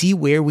we can see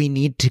where we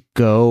need to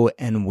go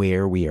and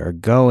where we are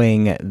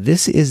going.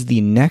 This is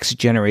the next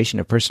generation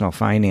of personal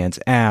finance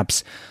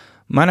apps.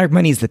 Monarch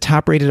Money is the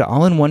top-rated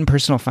all-in-one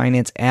personal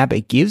finance app.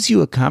 It gives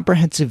you a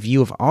comprehensive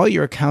view of all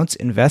your accounts,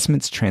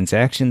 investments,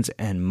 transactions,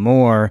 and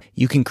more.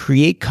 You can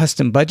create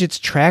custom budgets,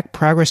 track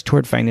progress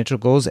toward financial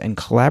goals, and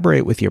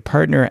collaborate with your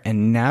partner.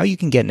 And now you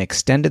can get an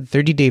extended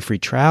 30-day free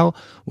trial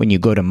when you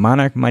go to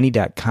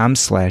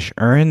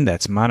monarchmoney.com/earn.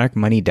 That's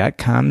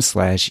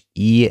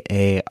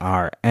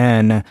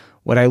monarchmoney.com/EARN.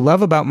 What I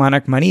love about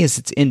Monarch Money is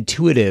it's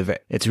intuitive.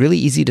 It's really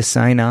easy to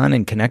sign on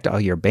and connect all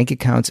your bank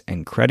accounts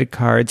and credit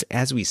cards.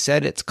 As we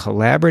said, it's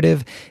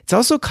collaborative. It's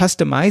also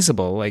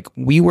customizable. Like,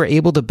 we were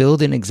able to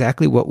build in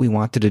exactly what we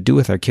wanted to do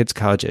with our kids'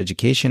 college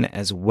education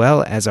as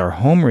well as our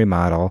home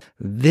remodel.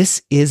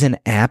 This is an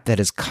app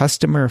that is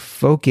customer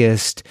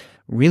focused.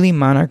 Really,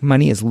 Monarch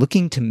Money is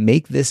looking to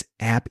make this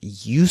app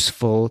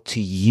useful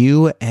to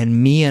you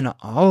and me and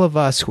all of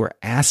us who are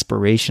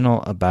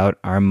aspirational about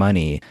our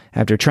money.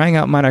 After trying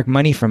out Monarch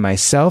Money for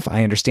myself,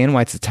 I understand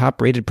why it's the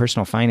top-rated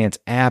personal finance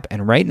app.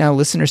 And right now,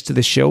 listeners to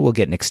the show will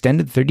get an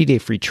extended 30-day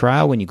free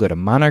trial when you go to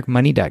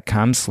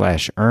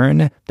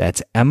monarchmoney.com/earn.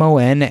 That's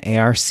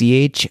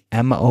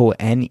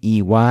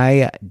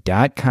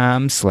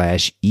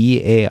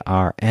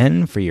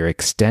monarchmoney.com/EARN for your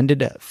extended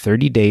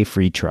 30-day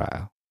free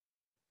trial.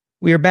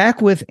 We are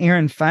back with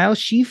Erin Pheil.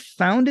 She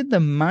founded the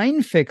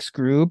MindFix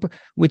group,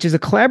 which is a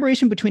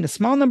collaboration between a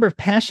small number of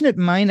passionate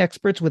mind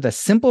experts with a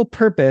simple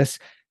purpose: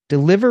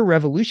 deliver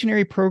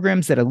revolutionary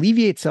programs that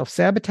alleviate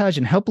self-sabotage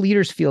and help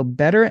leaders feel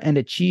better and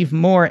achieve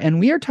more. And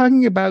we are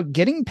talking about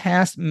getting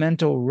past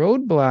mental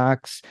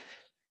roadblocks.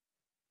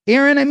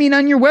 Erin, I mean,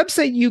 on your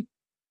website, you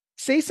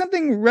say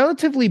something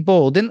relatively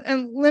bold. And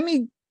let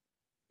me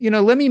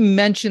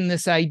mention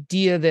this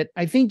idea that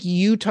I think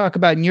you talk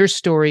about in your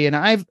story, and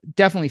I've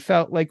definitely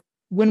felt like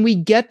when we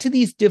get to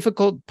these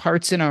difficult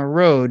parts in our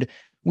road,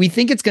 we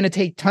think it's going to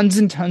take tons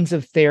and tons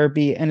of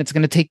therapy, and it's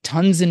going to take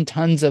tons and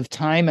tons of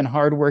time and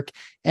hard work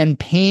and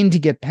pain to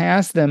get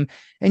past them.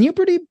 And you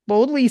pretty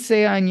boldly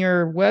say on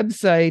your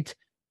website,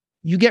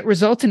 you get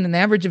results in an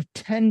average of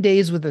 10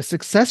 days with a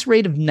success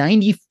rate of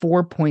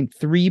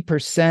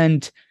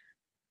 94.3%.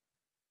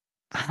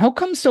 How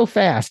come so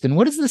fast? And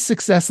what does the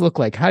success look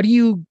like? How do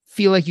you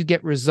feel like you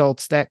get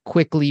results that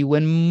quickly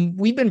when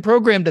we've been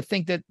programmed to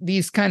think that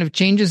these kind of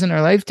changes in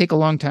our life take a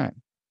long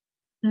time?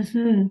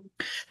 Mm-hmm.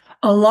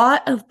 A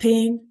lot of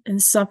pain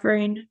and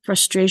suffering,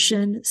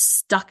 frustration,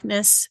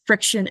 stuckness,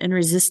 friction, and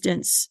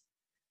resistance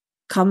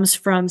comes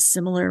from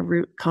similar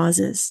root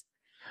causes.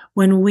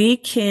 When we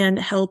can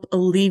help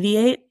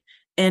alleviate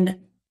and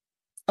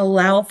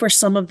allow for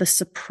some of the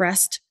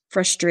suppressed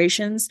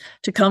frustrations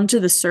to come to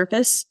the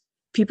surface,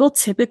 people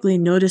typically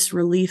notice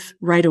relief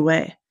right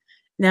away.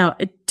 Now,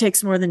 it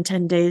takes more than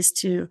 10 days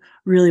to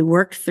really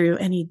work through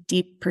any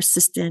deep,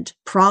 persistent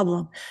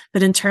problem.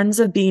 But in terms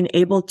of being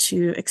able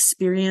to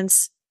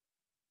experience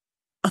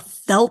a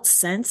felt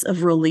sense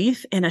of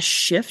relief and a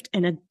shift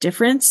and a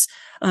difference,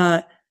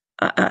 there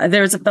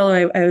was a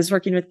fellow I was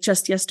working with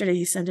just yesterday.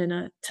 He sent in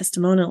a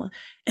testimonial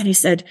and he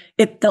said,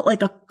 it felt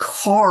like a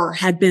car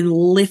had been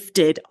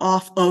lifted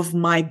off of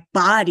my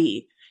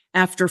body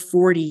after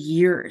 40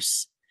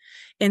 years.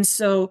 And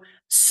so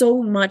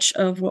much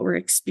of what we're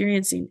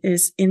experiencing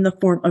is in the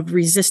form of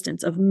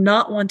resistance, of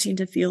not wanting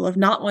to feel, of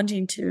not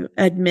wanting to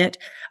admit,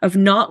 of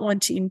not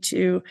wanting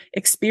to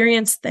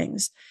experience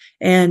things.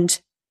 And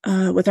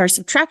with our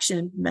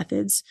subtraction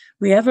methods,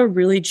 we have a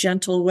really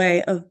gentle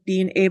way of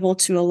being able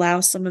to allow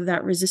some of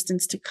that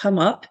resistance to come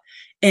up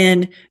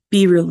and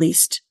be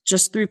released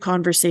just through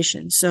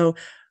conversation. So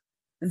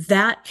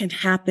that can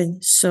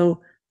happen so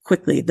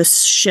quickly, the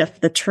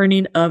shift, the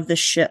turning of the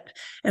ship.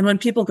 And when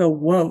people go,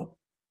 whoa,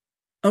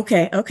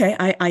 okay,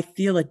 I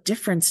feel a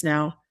difference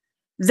now,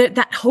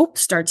 that hope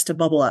starts to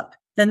bubble up.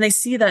 Then they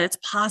see that it's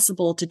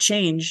possible to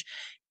change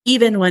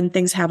even when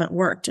things haven't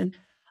worked. And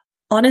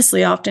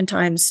honestly,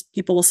 oftentimes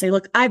people will say,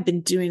 look, I've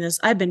been doing this.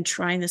 I've been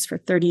trying this for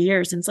 30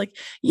 years. And it's like,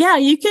 yeah,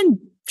 you can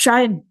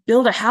try and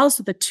build a house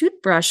with a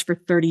toothbrush for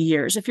 30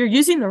 years. If you're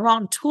using the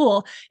wrong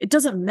tool, it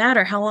doesn't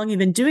matter how long you've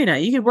been doing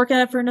it. You could work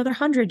at it for another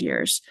 100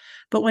 years.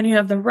 But when you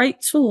have the right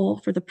tool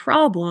for the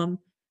problem,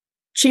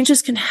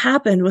 changes can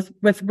happen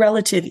with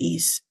relative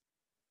ease.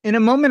 In a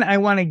moment, I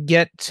want to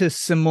get to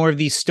some more of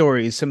these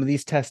stories, some of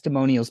these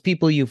testimonials,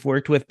 people you've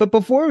worked with. But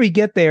before we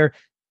get there,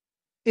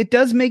 it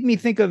does make me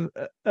think of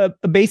a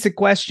basic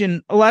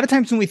question. A lot of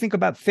times when we think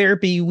about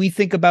therapy, we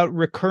think about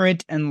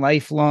recurrent and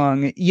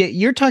lifelong. Yet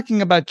you're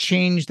talking about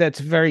change that's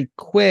very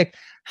quick.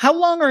 How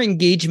long are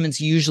engagements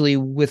usually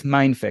with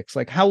MindFix?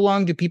 Like, how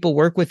long do people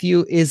work with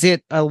you? Is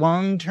it a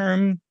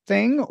long-term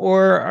thing,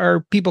 or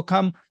are people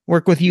come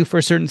work with you for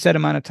a certain set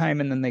amount of time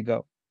and then they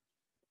go?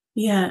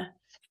 Yeah.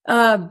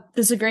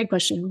 This is a great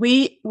question.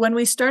 When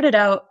we started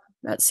out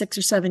about 6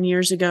 or 7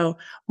 years ago,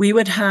 we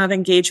would have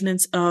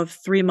engagements of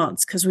 3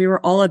 months because we were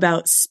all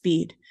about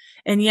speed.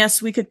 And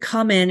yes, we could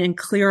come in and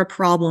clear a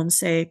problem,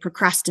 say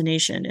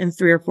procrastination, in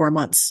 3 or 4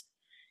 months.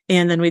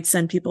 And then we'd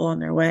send people on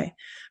their way.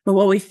 But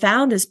what we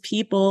found is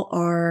people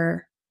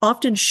are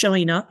often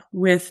showing up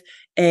with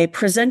a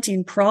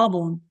presenting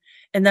problem,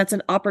 and that's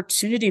an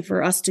opportunity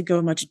for us to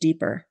go much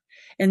deeper.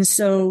 And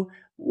so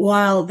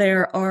while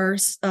there are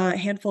a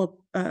handful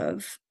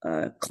of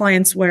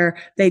clients where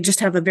they just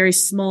have a very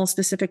small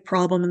specific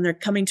problem and they're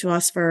coming to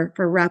us for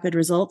rapid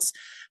results,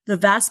 the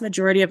vast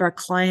majority of our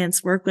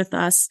clients work with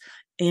us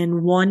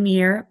in 1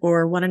 year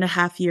or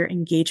 1.5 year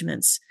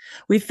engagements.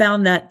 We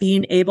found that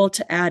being able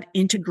to add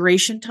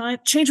integration time,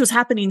 change was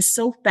happening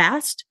so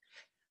fast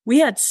we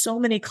had so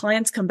many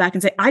clients come back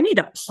and say, I need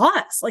a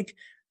pause. Like,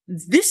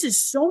 this is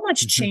so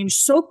much change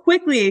so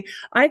quickly.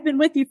 I've been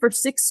with you for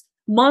 6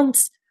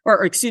 months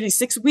or excuse me,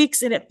 6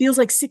 weeks, and it feels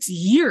like 6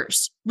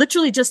 years.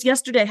 Literally just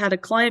yesterday I had a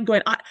client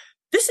going,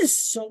 this is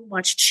so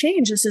much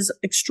change. This is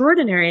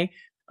extraordinary.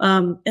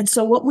 And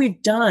so what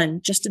we've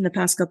done just in the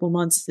past couple of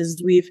months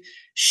is we've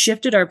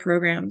shifted our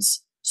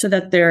programs so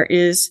that there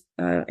is,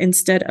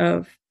 instead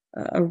of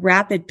a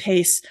rapid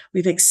pace,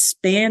 we've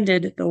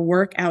expanded the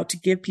work out to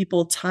give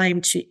people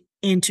time to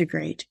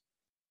integrate,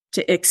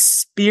 to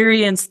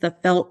experience the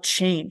felt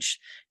change,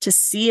 to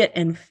see it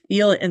and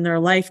feel it in their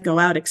life, go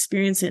out,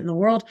 experience it in the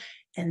world,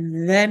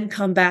 and then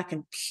come back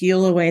and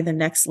peel away the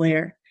next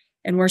layer.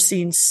 And we're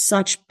seeing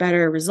such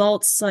better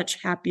results,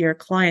 such happier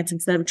clients,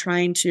 instead of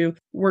trying to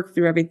work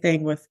through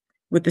everything with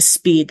the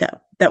speed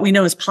that we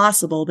know is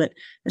possible, but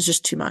it's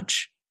just too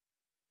much.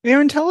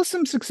 Erin, tell us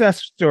some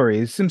success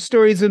stories, some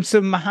stories of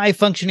some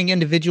high-functioning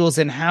individuals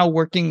and how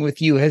working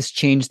with you has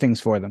changed things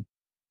for them.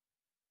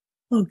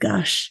 Oh,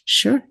 gosh,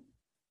 sure.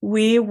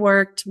 We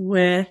worked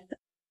with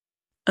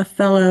a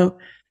fellow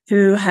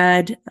who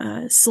had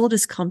sold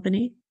his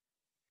company,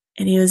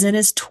 and he was in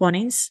his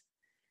 20s,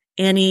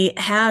 and he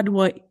had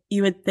what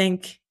you would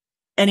think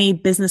any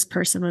business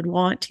person would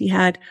want. He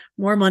had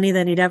more money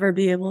than he'd ever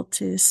be able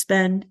to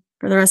spend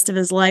for the rest of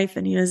his life,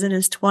 and he was in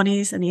his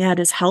 20s, and he had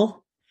his health,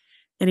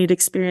 and he'd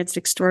experienced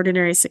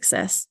extraordinary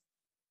success.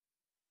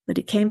 But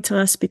he came to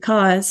us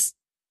because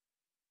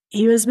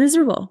he was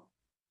miserable.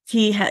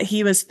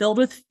 He was filled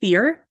with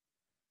fear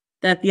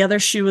that the other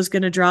shoe was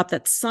going to drop,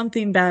 that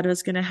something bad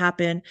was going to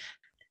happen.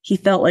 He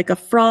felt like a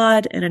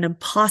fraud and an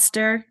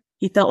imposter.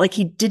 He felt like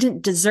he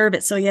didn't deserve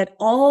it. So he had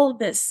all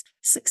this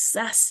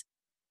success.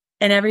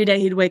 And every day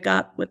he'd wake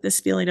up with this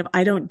feeling of,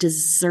 I don't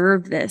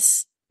deserve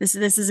this. This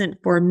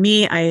isn't for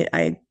me.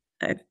 I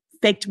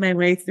faked my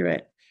way through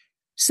it.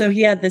 So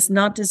he had this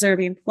not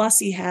deserving, plus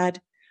he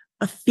had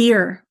a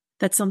fear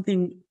that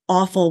something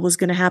awful was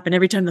going to happen.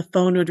 Every time the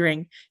phone would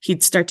ring,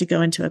 he'd start to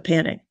go into a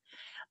panic.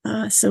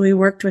 So we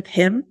worked with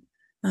him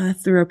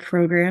through a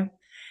program.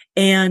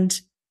 And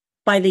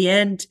by the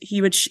end,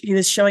 he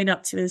was showing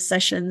up to his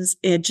sessions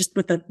just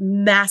with a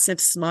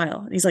massive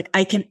smile. And he's like,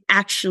 I can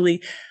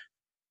actually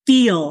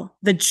feel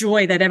the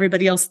joy that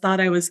everybody else thought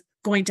I was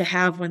going to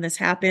have when this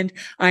happened.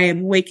 I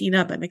am waking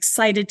up. I'm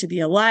excited to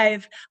be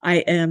alive. I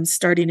am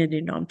starting a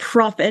new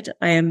nonprofit.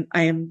 I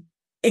am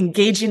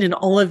engaging in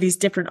all of these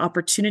different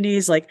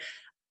opportunities. Like,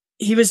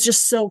 he was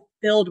just so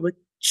filled with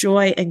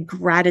joy and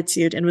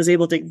gratitude and was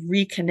able to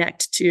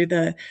reconnect to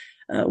the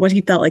what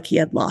he felt like he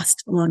had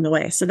lost along the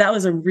way. So that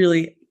was a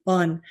really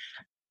fun,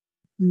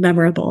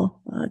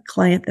 memorable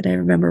client that I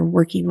remember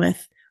working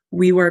with.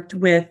 We worked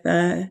with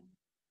an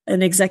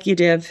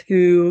executive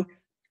who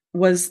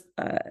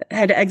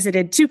had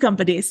exited 2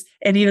 companies,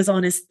 and he was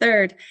on his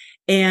 3rd,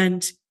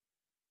 and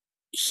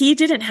he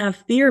didn't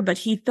have fear, but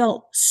he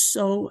felt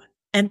so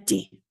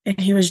empty, and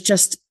he was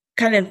just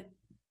kind of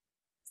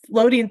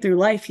floating through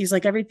life. He's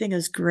like, everything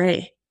is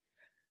gray.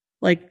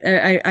 Like,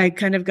 I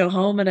kind of go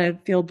home and I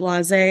feel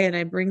blasé, and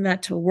I bring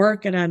that to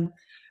work, and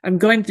I'm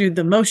going through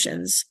the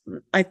motions.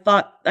 I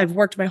thought I've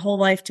worked my whole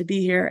life to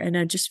be here, and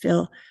I just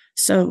feel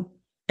so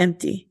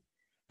empty.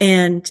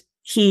 And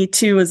he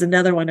too was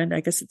another one. And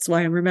I guess it's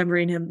why I'm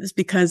remembering him, is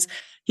because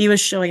he was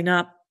showing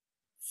up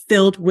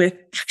filled with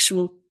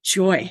actual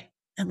joy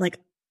and like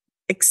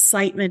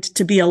excitement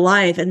to be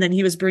alive. And then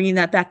he was bringing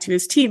that back to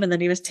his team. And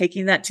then he was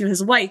taking that to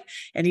his wife,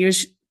 and he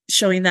was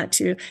showing that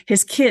to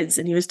his kids.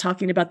 And he was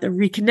talking about the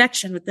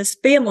reconnection with this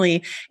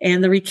family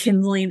and the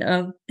rekindling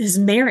of his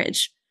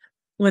marriage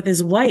with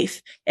his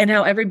wife, and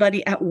how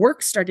everybody at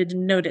work started to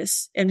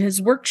notice, and his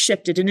work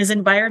shifted and his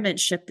environment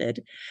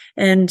shifted.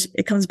 And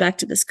it comes back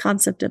to this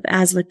concept of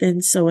as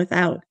within, so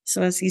without.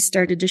 So as he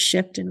started to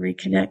shift and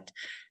reconnect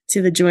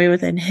to the joy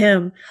within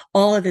him,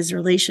 all of his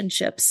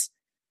relationships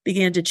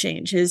began to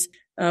change.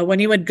 When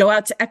he would go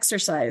out to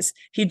exercise,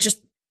 he'd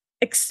just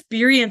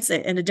experience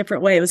it in a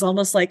different way. It was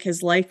almost like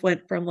his life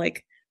went from,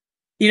 like,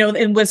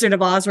 in Wizard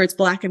of Oz, where it's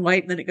black and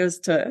white and then it goes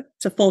to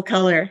full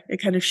color.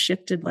 It kind of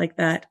shifted like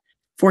that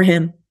for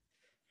him.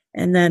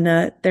 And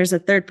then there's a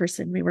 3rd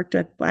person we worked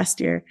with last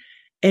year,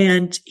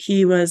 and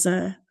he was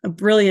a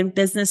brilliant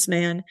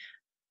businessman.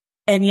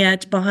 And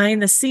yet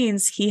behind the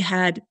scenes, he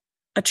had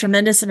a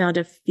tremendous amount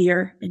of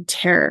fear and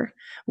terror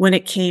when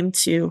it came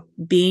to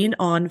being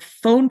on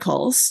phone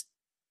calls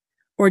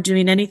or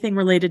doing anything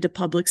related to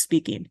public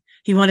speaking.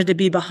 He wanted to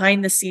be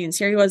behind the scenes.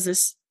 Here he was,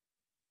 this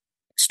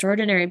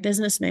extraordinary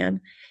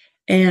businessman,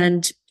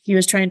 and he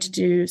was trying to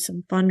do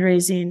some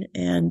fundraising,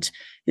 and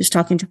he was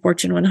talking to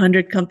Fortune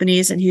 100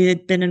 companies, and he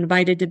had been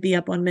invited to be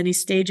up on many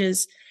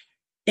stages.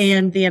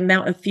 And the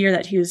amount of fear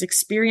that he was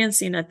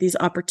experiencing at these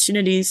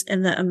opportunities,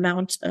 and the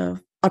amount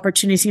of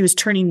opportunities he was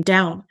turning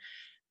down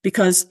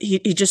because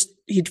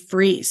he'd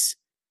freeze.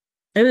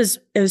 It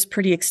was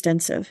pretty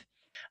extensive.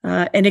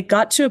 And it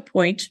got to a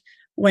point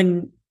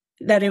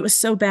that it was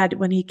so bad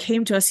when he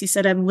came to us. He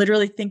said, I'm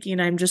literally thinking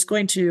I'm just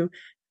going to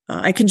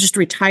I can just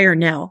retire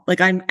now.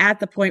 Like I'm at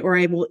the point where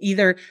I will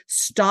either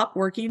stop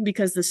working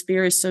because this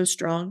fear is so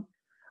strong,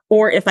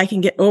 or if I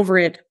can get over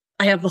it,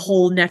 I have the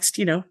whole next,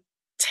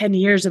 10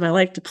 years of my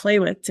life to play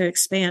with, to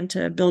expand,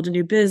 to build a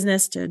new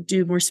business, to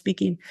do more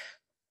speaking.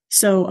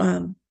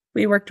 So,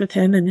 we worked with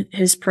him and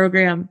his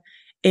program,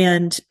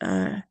 and,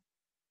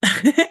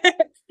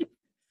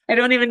 I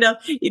don't even know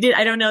he did.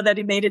 I don't know that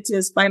he made it to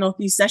his final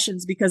few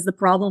sessions because the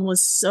problem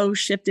was so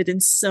shifted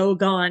and so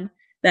gone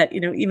that,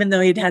 even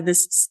though he'd had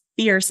this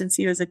fear since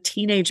he was a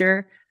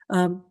teenager,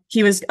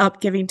 he was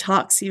up giving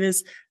talks. He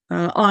was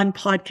on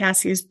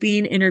podcasts. He was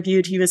being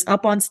interviewed. He was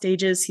up on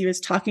stages. He was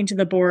talking to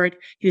the board.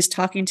 He was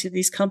talking to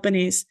these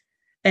companies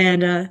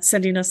and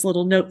sending us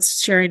little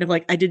notes, sharing of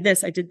like, I did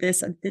this, I did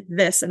this, I did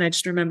this. And I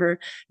just remember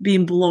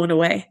being blown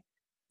away.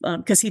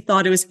 Because he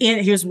thought he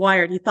was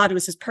wired. He thought it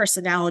was his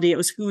personality. It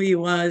was who he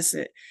was,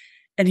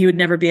 and he would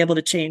never be able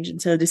to change. And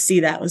so to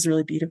see that was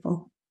really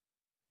beautiful.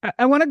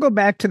 I want to go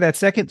back to that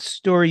second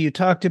story you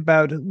talked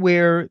about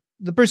where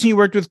the person you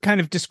worked with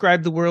kind of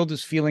described the world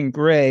as feeling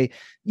gray.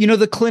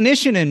 The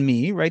clinician in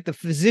me, right? The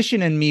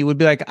physician in me would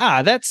be like,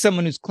 that's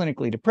someone who's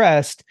clinically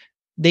depressed.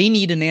 They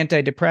need an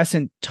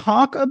antidepressant.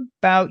 Talk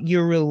about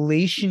your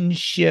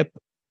relationship,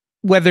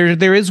 whether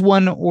there is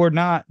one or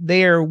not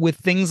there, with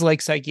things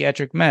like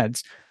psychiatric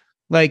meds.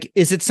 Like,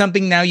 is it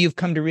something now you've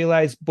come to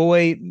realize,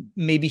 boy,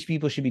 maybe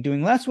people should be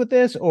doing less with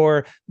this,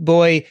 or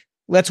boy,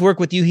 let's work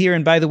with you here.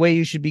 And by the way,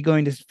 you should be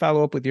going to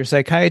follow up with your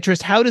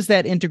psychiatrist. How does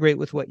that integrate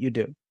with what you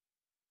do?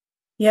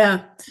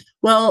 Yeah.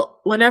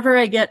 Well, whenever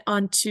I get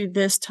onto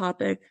this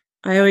topic,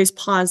 I always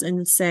pause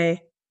and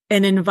say,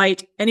 and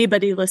invite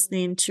anybody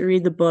listening to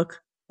read the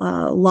book,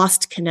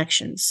 Lost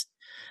Connections.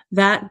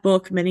 That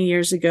book many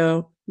years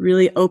ago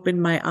really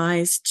opened my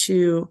eyes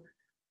to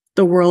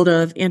the world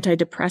of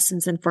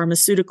antidepressants and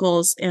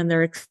pharmaceuticals and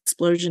their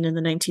explosion in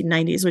the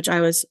 1990s, which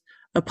I was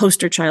a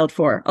poster child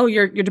for. Oh,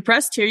 you're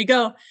depressed? Here you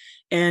go.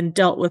 And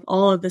dealt with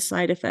all of the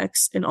side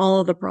effects and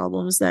all of the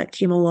problems that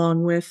came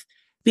along with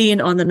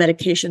being on the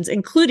medications,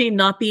 including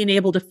not being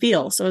able to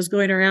feel. So I was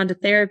going around to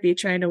therapy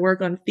trying to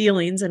work on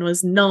feelings and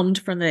was numbed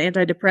from the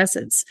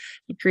antidepressants.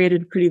 It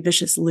created a pretty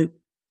vicious loop.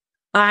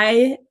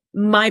 My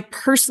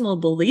personal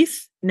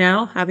belief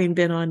now, having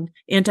been on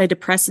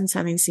antidepressants,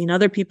 having seen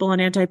other people on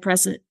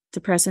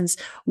antidepressants,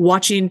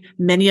 watching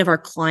many of our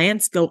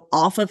clients go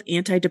off of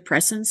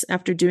antidepressants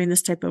after doing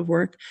this type of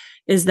work,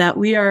 is that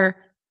we are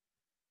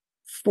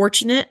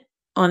fortunate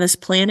on this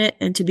planet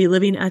and to be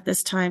living at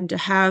this time to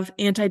have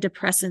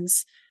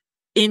antidepressants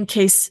in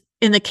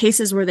the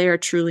cases where they are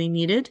truly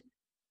needed.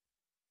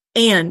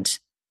 And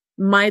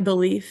my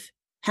belief,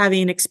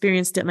 having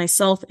experienced it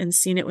myself and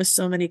seen it with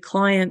so many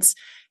clients,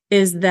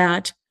 is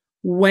that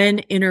when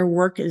inner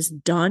work is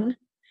done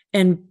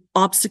and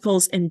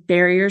obstacles and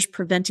barriers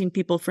preventing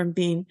people from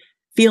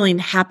feeling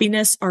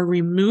happiness are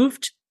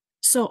removed,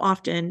 so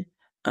often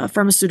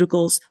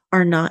pharmaceuticals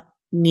are not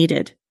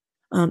needed.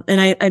 And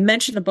I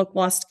mentioned the book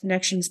Lost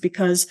Connections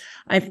because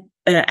I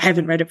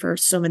haven't read it for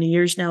so many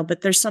years now,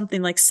 but there's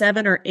something like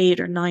 7 or 8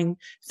 or 9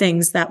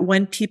 things that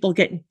when people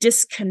get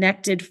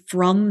disconnected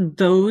from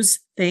those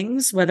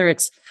things, whether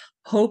it's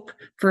hope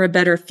for a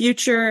better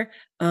future,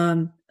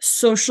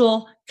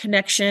 social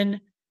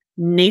connection,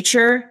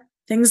 nature,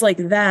 things like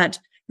that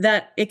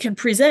it can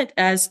present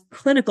as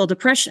clinical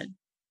depression.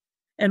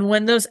 And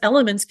when those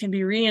elements can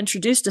be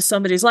reintroduced to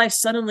somebody's life,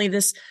 suddenly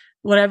this,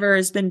 whatever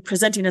has been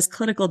presenting as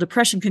clinical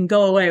depression, can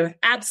go away with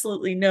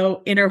absolutely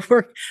no inner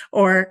work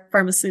or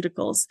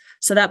pharmaceuticals.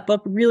 So that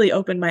book really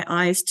opened my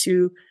eyes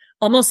to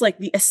almost like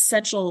the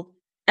essential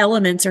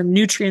elements or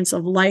nutrients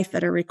of life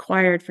that are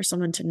required for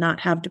someone to not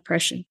have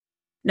depression.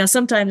 Now,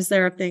 sometimes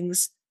there are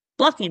things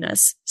blocking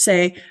us.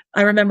 Say,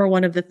 I remember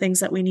one of the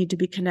things that we need to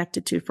be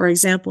connected to, for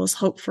example, is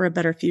hope for a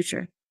better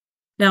future.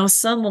 Now,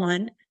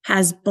 someone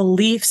has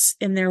beliefs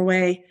in their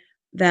way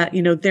that,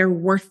 they're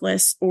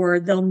worthless or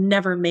they'll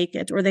never make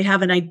it, or they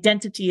have an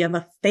identity of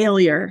a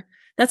failure.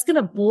 That's going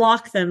to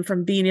block them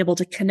from being able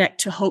to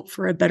connect to hope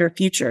for a better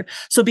future.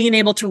 So being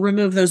able to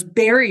remove those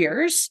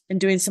barriers and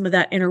doing some of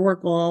that inner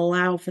work will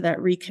allow for that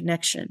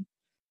reconnection.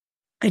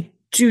 I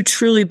do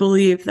truly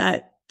believe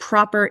that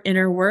proper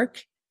inner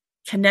work,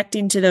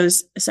 connecting to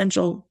those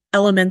essential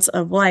elements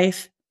of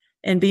life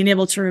and being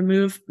able to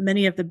remove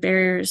many of the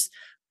barriers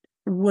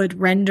would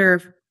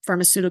render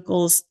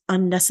pharmaceuticals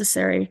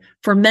unnecessary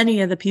for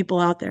many of the people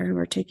out there who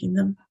are taking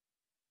them.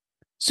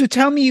 So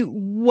tell me,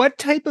 what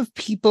type of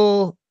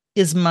people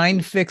is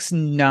MindFix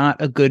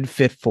not a good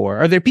fit for?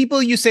 Are there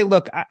people you say,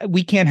 look,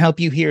 we can't help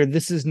you here.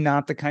 This is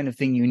not the kind of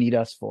thing you need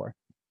us for?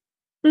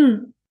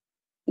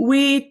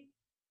 We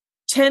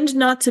tend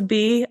not to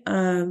be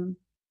a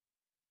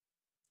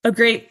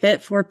great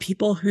fit for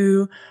people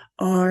who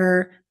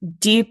are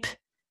deep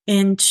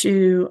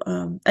into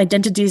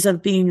identities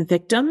of being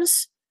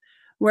victims,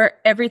 where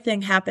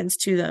everything happens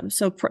to them.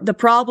 So the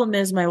problem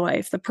is my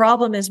wife. The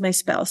problem is my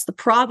spouse. The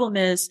problem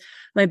is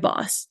my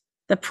boss.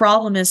 The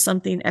problem is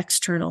something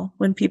external.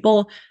 When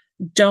people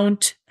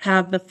don't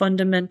have the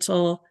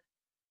fundamental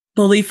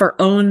belief or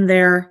own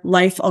their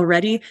life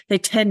already, they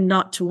tend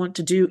not to want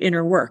to do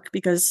inner work,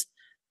 because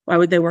why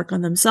would they work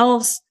on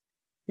themselves?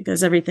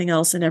 Because everything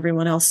else and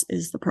everyone else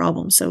is the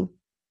problem. So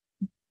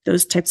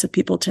those types of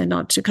people tend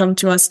not to come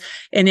to us.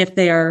 And if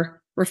they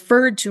are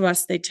referred to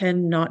us, they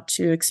tend not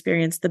to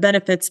experience the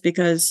benefits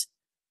because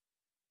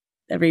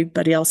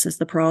everybody else is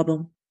the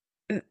problem.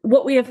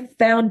 What we have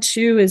found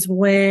too is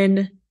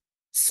when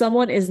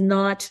someone is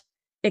not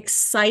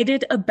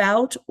excited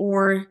about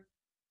or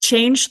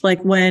changed,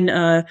 like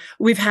when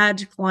we've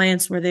had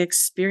clients where they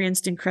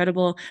experienced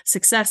incredible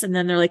success and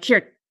then they're like,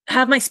 here,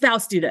 have my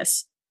spouse do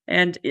this.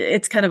 And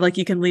it's kind of like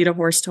you can lead a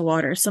horse to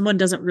water. Someone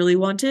doesn't really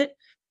want it,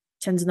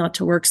 tends not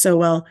to work so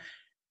well.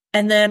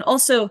 And then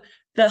also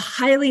the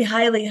highly,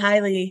 highly,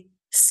 highly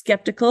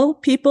skeptical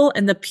people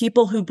and the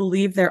people who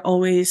believe they're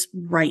always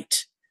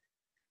right.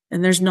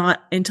 And there's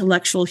not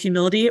intellectual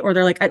humility, or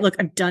they're like, look,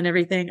 I've done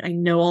everything. I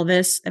know all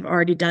this. I've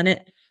already done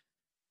it.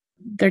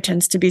 There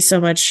tends to be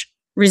so much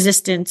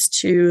resistance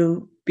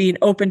to being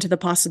open to the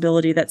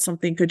possibility that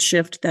something could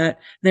shift, that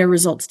their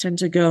results tend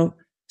to go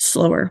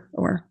slower,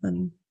 or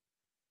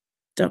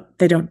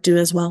they don't do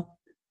as well.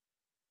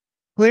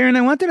 Erin,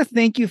 I wanted to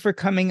thank you for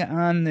coming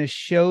on the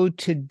show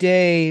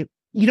today.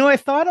 You know, I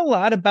thought a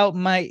lot about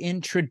my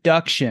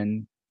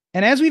introduction.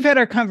 And as we've had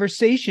our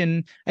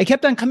conversation, I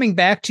kept on coming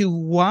back to,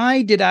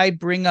 why did I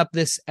bring up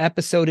this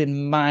episode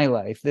in my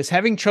life? This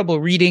having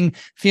trouble reading,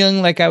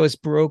 feeling like I was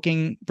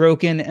broken,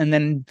 and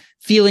then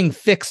feeling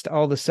fixed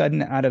all of a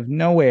sudden out of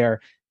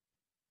nowhere.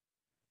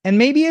 And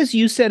maybe, as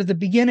you said at the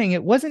beginning,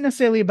 it wasn't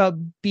necessarily about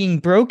being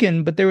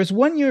broken, but there was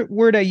one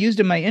word I used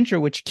in my intro,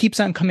 which keeps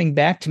on coming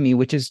back to me,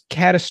 which is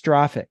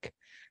catastrophic.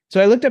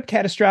 So I looked up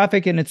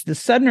catastrophic, and it's the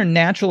sudden or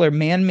natural or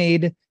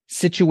man-made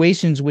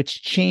situations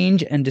which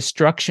change and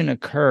destruction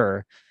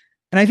occur.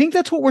 And I think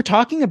that's what we're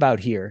talking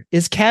about here,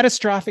 is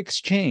catastrophic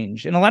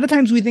change. And a lot of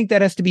times we think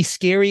that has to be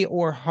scary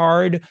or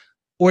hard,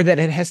 or that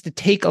it has to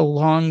take a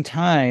long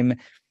time.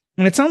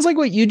 And it sounds like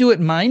what you do at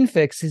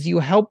MindFix is you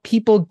help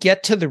people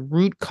get to the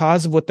root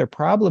cause of what their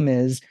problem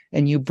is,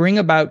 and you bring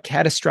about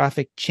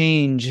catastrophic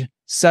change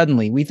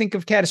suddenly. We think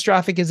of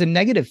catastrophic as a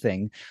negative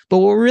thing, but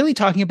what we're really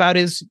talking about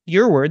is,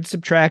 your word,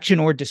 subtraction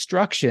or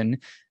destruction,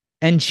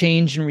 and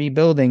change and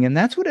rebuilding. And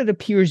that's what it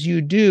appears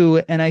you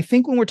do. And I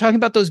think when we're talking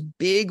about those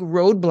big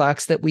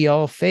roadblocks that we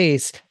all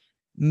face,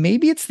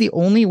 maybe it's the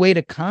only way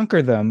to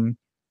conquer them.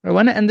 I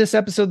want to end this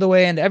episode the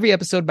way I end every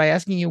episode, by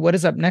asking you what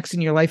is up next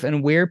in your life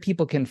and where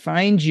people can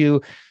find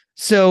you.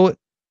 So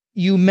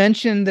you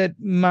mentioned that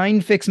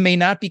MindFix may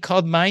not be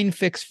called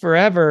MindFix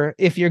forever.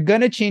 If you're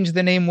going to change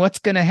the name, what's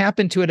going to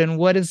happen to it, and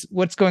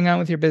what's going on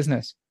with your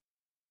business?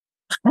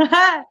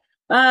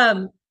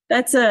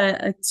 That's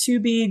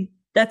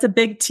a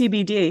big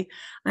TBD.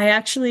 I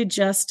actually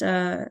just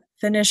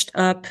finished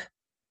up.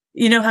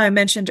 You know how I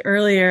mentioned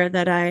earlier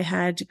that I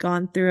had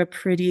gone through a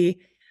pretty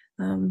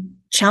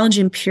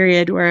challenging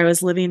period where I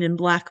was living in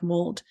black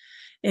mold.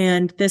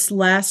 And this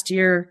last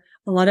year,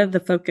 a lot of the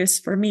focus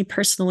for me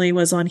personally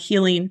was on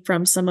healing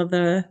from some of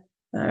the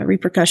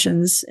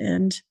repercussions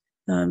and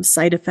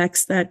side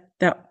effects that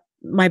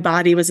my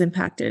body was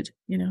impacted,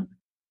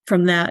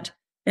 from that.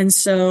 And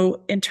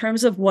so in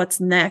terms of what's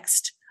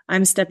next,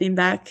 I'm stepping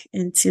back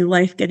into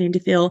life, getting to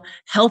feel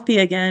healthy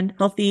again,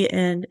 healthy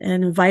and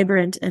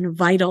vibrant and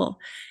vital.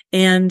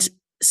 And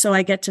so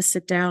I get to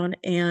sit down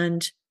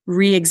and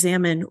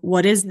re-examine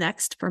what is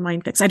next for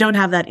MindFix. I don't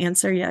have that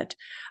answer yet.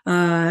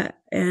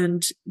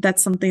 And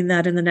that's something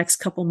that in the next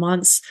couple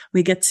months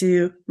we get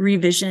to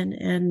revision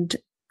and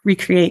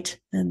recreate.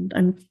 And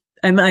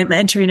I'm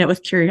entering it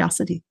with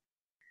curiosity.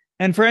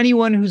 And for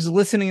anyone who's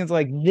listening, is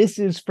like, this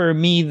is for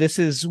me, this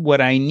is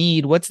what I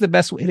need, what's the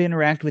best way to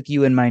interact with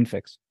you in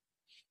MindFix?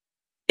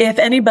 If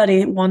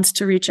anybody wants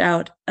to reach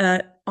out,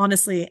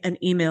 honestly, an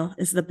email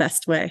is the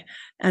best way,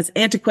 as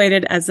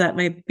antiquated as that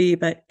might be.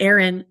 But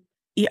Erin,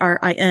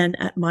 ERIN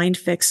at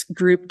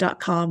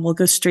mindfixgroup.com will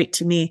go straight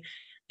to me.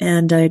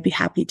 And I'd be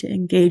happy to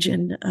engage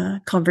in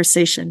a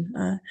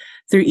conversation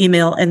through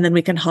email. And then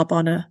we can hop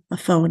on a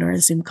phone or a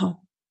Zoom call.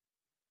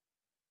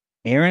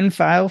 Erin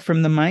Pheil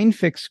from the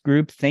MindFix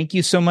group, thank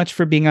you so much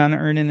for being on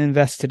Earn and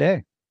Invest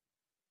today.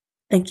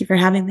 Thank you for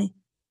having me.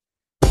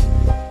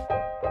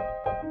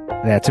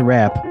 That's a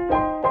wrap.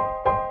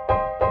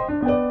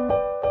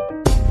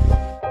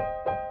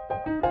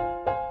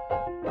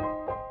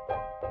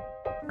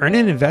 Earn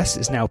and Invest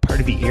is now part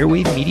of the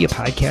Airwave Media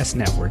Podcast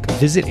Network.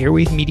 Visit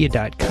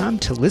airwavemedia.com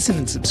to listen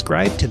and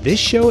subscribe to this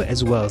show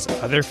as well as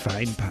other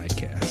fine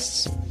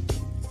podcasts.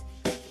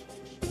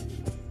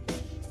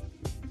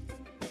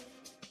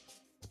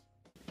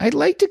 I'd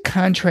like to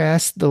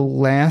contrast the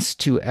last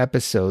two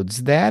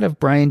episodes, that of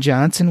Brian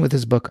Johnson with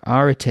his book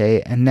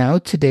Arete, and now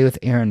today with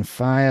Erin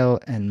Pheil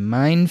and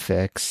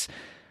MindFix.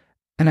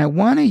 And I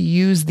want to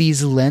use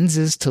these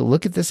lenses to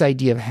look at this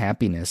idea of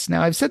happiness.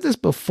 Now, I've said this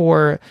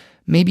before,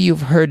 maybe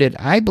you've heard it.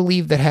 I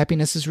believe that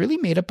happiness is really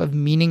made up of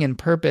meaning and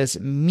purpose.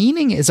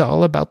 Meaning is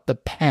all about the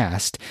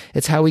past.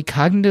 It's how we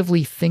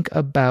cognitively think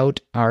about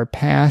our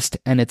past,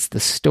 and it's the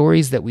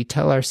stories that we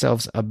tell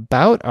ourselves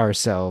about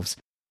ourselves.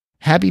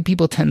 Happy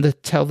people tend to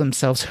tell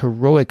themselves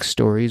heroic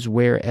stories,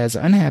 whereas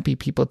unhappy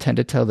people tend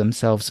to tell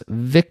themselves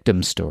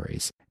victim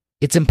stories.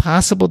 It's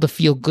impossible to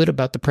feel good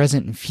about the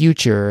present and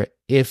future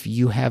if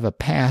you have a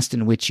past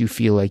in which you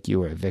feel like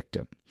you are a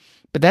victim.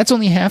 But that's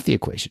only half the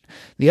equation.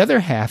 The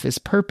other half is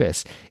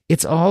purpose.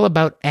 It's all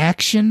about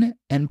action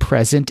and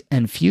present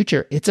and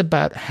future. It's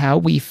about how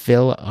we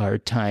fill our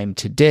time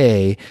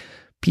today.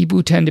 People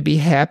who tend to be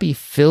happy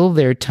fill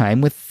their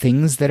time with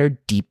things that are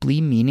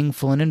deeply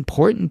meaningful and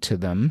important to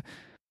them.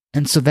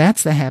 And so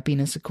that's the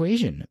happiness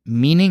equation,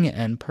 meaning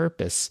and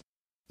purpose.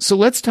 So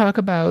let's talk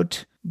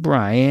about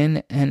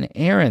Brian and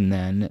Erin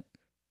then.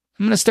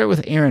 I'm going to start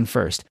with Erin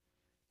first.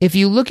 If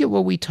you look at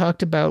what we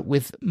talked about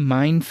with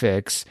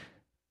MindFix,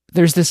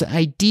 there's this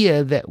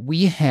idea that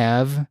we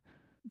have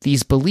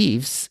these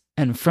beliefs,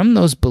 and from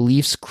those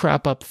beliefs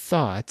crop up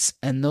thoughts,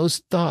 and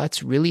those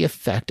thoughts really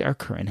affect our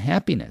current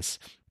happiness.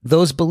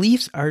 Those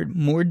beliefs are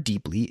more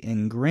deeply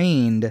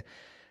ingrained.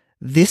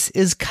 This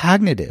is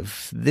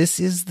cognitive. This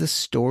is the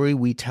story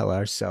we tell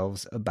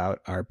ourselves about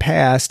our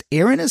past.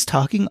 Erin is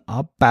talking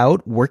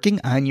about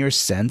working on your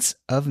sense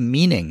of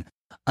meaning,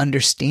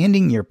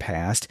 understanding your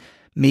past,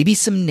 maybe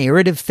some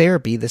narrative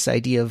therapy, this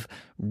idea of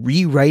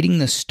rewriting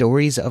the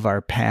stories of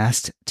our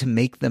past to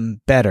make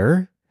them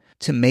better,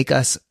 to make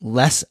us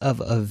less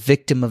of a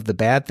victim of the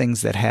bad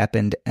things that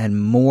happened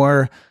and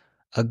more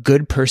a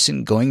good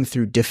person going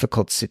through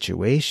difficult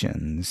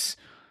situations.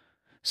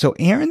 So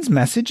Erin's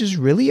message is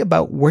really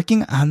about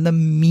working on the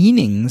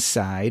meaning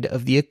side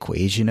of the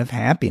equation of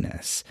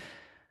happiness.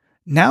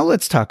 Now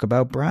let's talk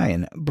about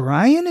Brian.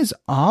 Brian is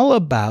all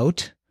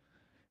about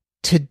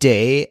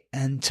today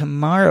and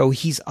tomorrow.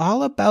 He's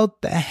all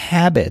about the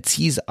habits.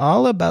 He's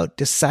all about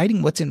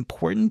deciding what's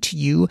important to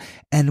you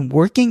and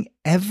working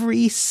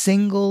every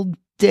single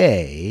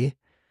day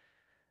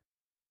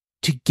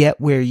to get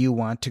where you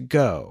want to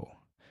go.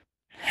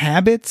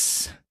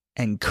 Habits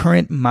and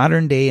current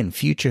modern day and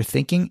future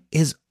thinking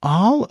is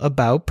all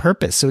about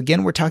purpose. So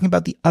again, we're talking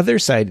about the other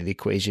side of the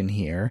equation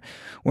here.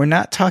 We're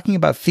not talking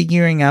about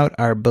figuring out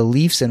our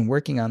beliefs and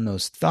working on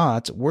those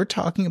thoughts. We're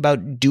talking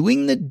about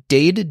doing the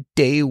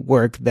day-to-day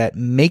work that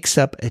makes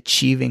up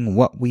achieving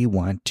what we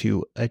want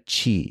to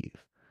achieve.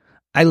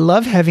 I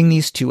love having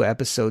these two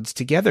episodes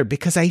together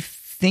because I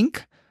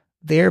think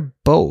they're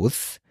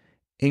both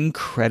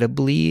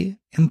incredibly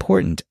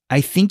important.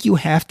 I think you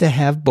have to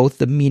have both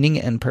the meaning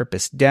and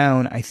purpose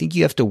down. I think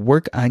you have to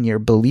work on your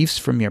beliefs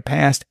from your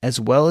past as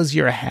well as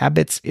your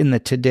habits in the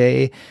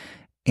today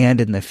and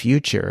in the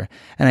future.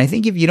 And I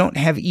think if you don't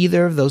have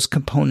either of those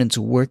components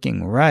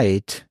working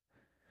right,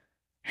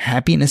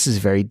 happiness is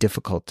very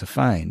difficult to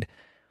find.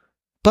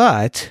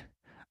 But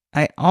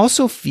I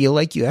also feel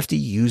like you have to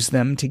use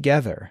them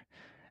together.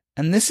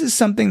 And this is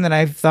something that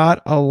I've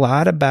thought a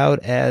lot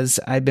about as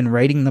I've been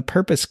writing The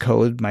Purpose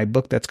Code, my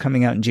book that's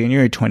coming out in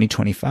January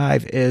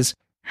 2025, is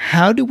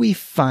how do we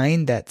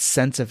find that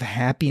sense of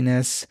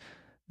happiness,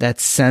 that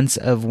sense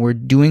of we're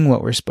doing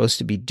what we're supposed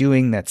to be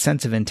doing, that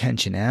sense of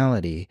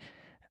intentionality?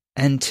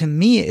 And to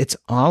me, it's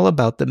all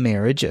about the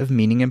marriage of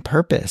meaning and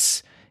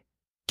purpose.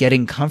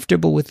 Getting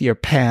comfortable with your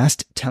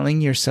past,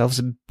 telling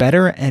yourselves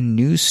better and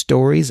new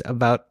stories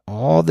about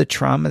all the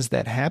traumas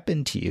that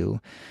happened to you,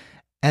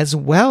 as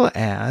well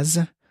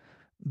as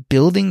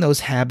building those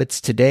habits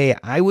today.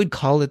 I would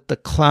call it the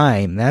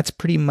climb. That's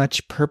pretty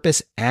much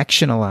purpose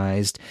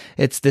actionalized.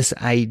 It's this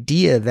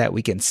idea that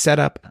we can set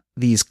up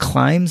these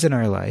climbs in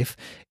our life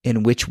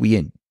in which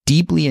we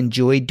deeply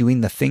enjoy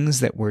doing the things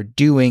that we're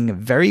doing,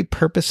 very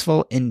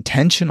purposeful,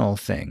 intentional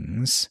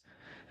things.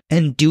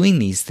 And doing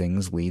these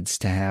things leads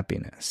to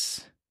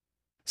happiness.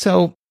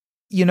 So,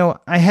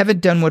 I haven't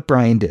done what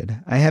Brian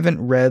did. I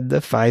haven't read the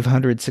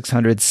 500,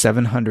 600,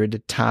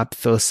 700 top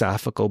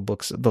philosophical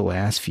books of the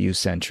last few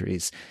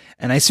centuries.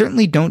 And I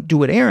certainly don't do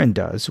what Erin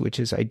does, which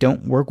is I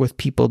don't work with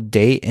people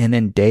day in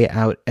and day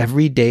out,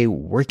 every day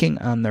working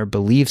on their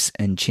beliefs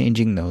and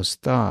changing those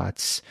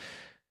thoughts.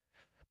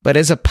 But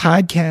as a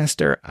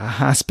podcaster, a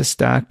hospice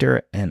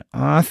doctor, and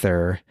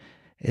author,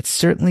 it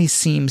certainly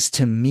seems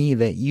to me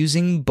that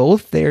using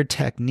both their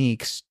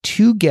techniques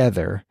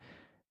together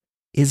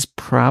is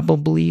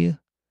probably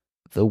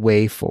the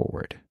way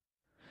forward.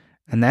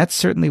 And that's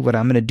certainly what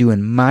I'm going to do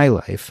in my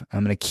life.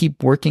 I'm going to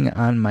keep working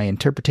on my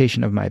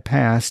interpretation of my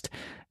past,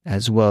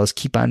 as well as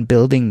keep on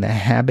building the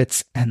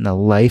habits and the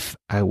life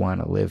I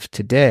want to live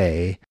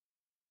today.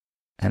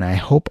 And I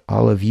hope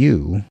all of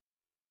you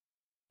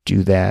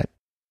do that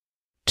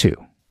too.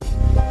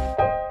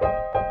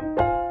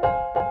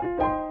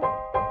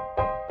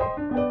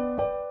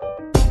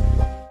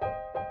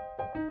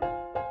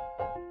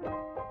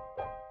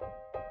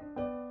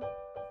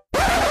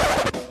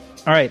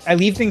 All right, I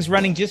leave things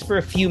running just for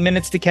a few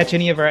minutes to catch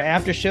any of our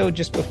after show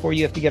just before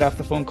you have to get off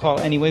the phone call.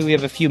 Anyway, we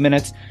have a few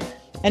minutes.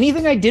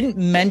 Anything I didn't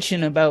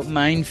mention about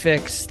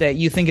MindFix that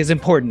you think is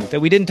important, that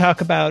we didn't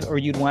talk about or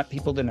you'd want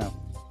people to know?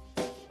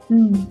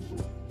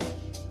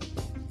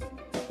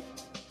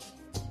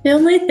 The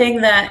only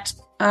thing that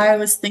I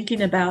was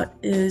thinking about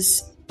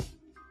is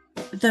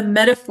the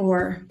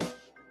metaphor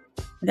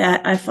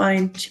that I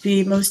find to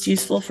be most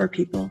useful for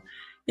people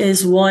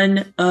is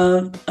one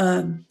of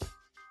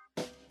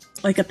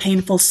like a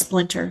painful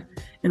splinter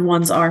in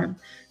one's arm.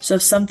 So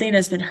if something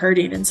has been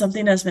hurting and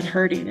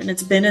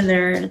it's been in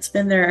there and it's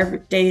been there every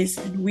days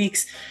and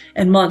weeks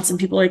and months, and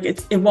people are like,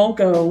 it won't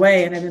go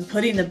away. And I've been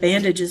putting the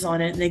bandages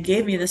on it, and they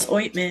gave me this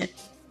ointment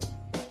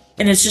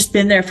and it's just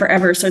been there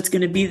forever. So it's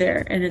going to be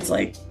there. And it's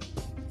like,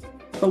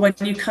 but when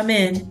you come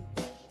in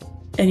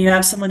and you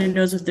have someone who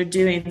knows what they're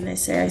doing and they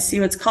say, I see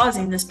what's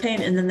causing this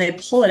pain, and then they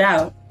pull it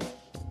out,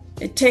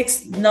 it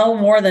takes no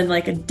more than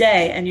like a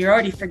day and you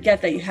already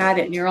forget that you had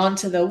it, and you're on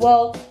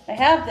to I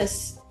have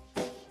this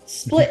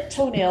split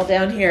toenail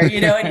down here,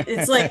 and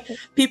it's like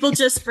people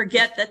just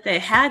forget that they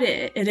had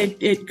it, and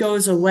it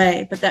goes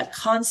away. But that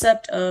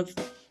concept of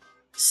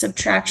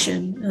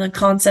subtraction and the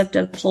concept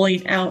of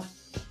pulling out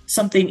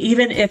something,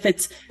 even if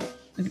it's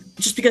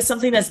just because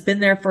something that's been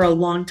there for a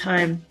long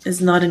time, is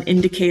not an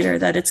indicator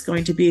that it's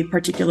going to be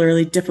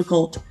particularly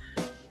difficult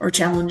or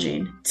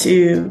challenging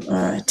to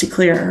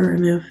clear or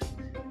remove.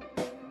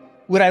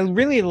 What I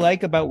really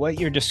like about what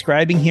you're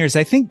describing here is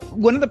I think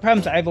one of the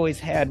problems I've always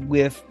had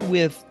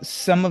with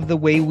some of the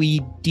way we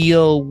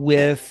deal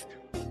with,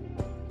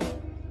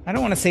 I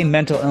don't want to say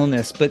mental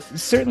illness, but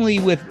certainly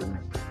with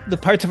the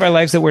parts of our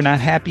lives that we're not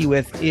happy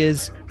with,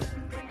 is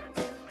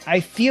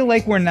I feel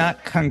like we're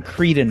not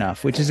concrete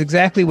enough, which is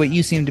exactly what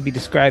you seem to be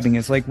describing.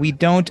 Is like we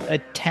don't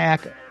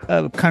attack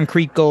a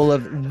concrete goal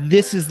of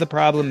this is the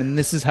problem and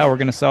this is how we're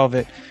going to solve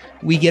it.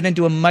 We get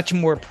into a much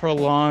more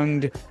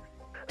prolonged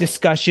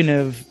discussion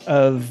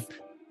of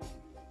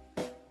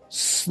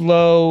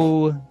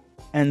slow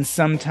and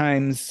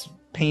sometimes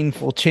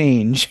painful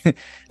change.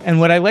 And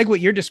what I like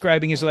what you're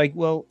describing is like,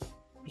 well,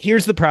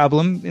 here's the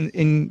problem.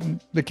 In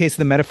the case of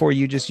the metaphor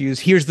you just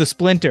used, here's the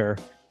splinter.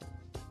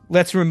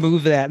 Let's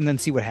remove that and then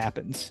see what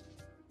happens.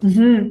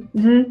 Mm-hmm,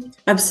 mm-hmm.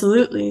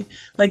 Absolutely.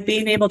 Like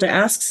being able to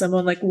ask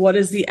someone, like, what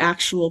is the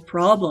actual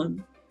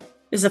problem,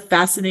 is a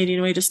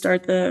fascinating way to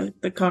start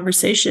the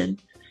conversation.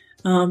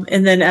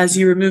 And then as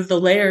you remove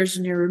the layers,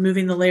 and you're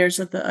removing the layers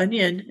of the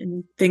onion,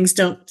 and things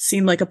don't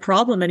seem like a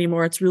problem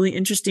anymore, it's really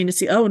interesting to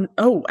see,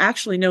 oh,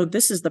 actually, no,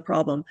 this is the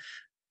problem.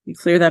 You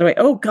clear that away.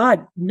 Oh,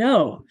 God,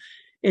 no,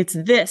 it's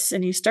this.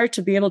 And you start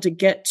to be able to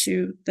get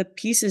to the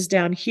pieces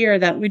down here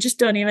that we just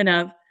don't even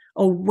have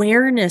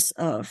awareness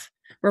of.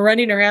 We're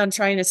running around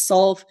trying to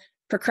solve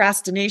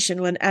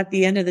procrastination when at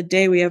the end of the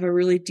day, we have a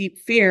really deep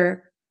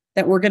fear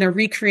that we're going to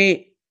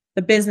recreate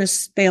the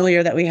business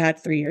failure that we had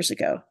 3 years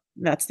ago.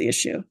 That's the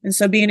issue. And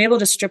so being able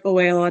to strip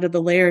away a lot of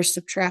the layers,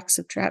 subtract,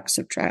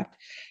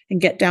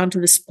 and get down to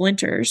the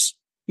splinters,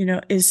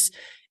 it's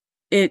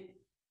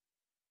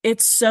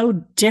so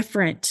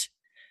different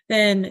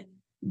than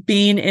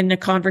being in a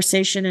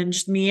conversation and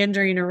just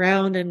meandering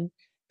around and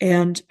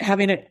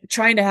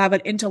trying to have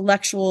an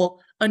intellectual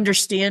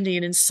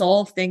understanding and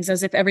solve things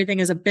as if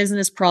everything is a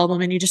business problem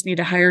and you just need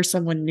to hire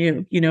someone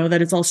new,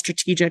 that it's all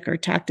strategic or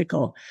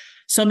tactical.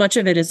 So much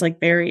of it is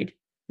like buried.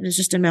 And it's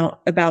just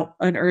about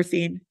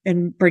unearthing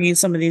and bringing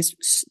some of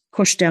these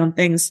pushed down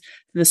things to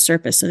the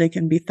surface so they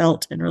can be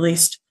felt and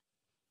released.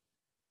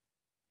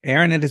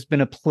 Erin, it has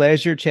been a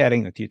pleasure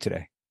chatting with you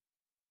today.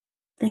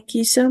 Thank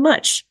you so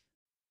much.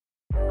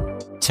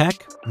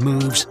 Tech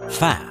moves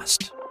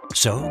fast,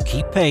 so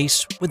keep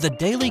pace with the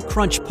Daily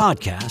Crunch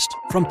podcast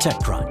from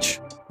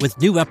TechCrunch. With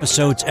new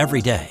episodes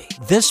every day,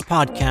 this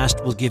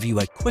podcast will give you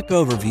a quick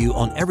overview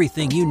on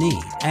everything you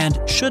need and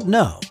should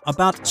know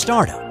about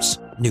startups,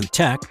 new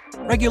tech,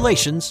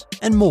 regulations,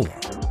 and more.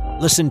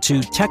 Listen to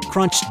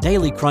TechCrunch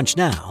Daily Crunch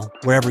now,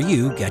 wherever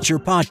you get your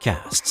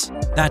podcasts.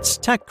 That's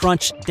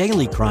TechCrunch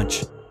Daily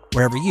Crunch,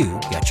 wherever you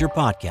get your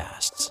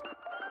podcasts.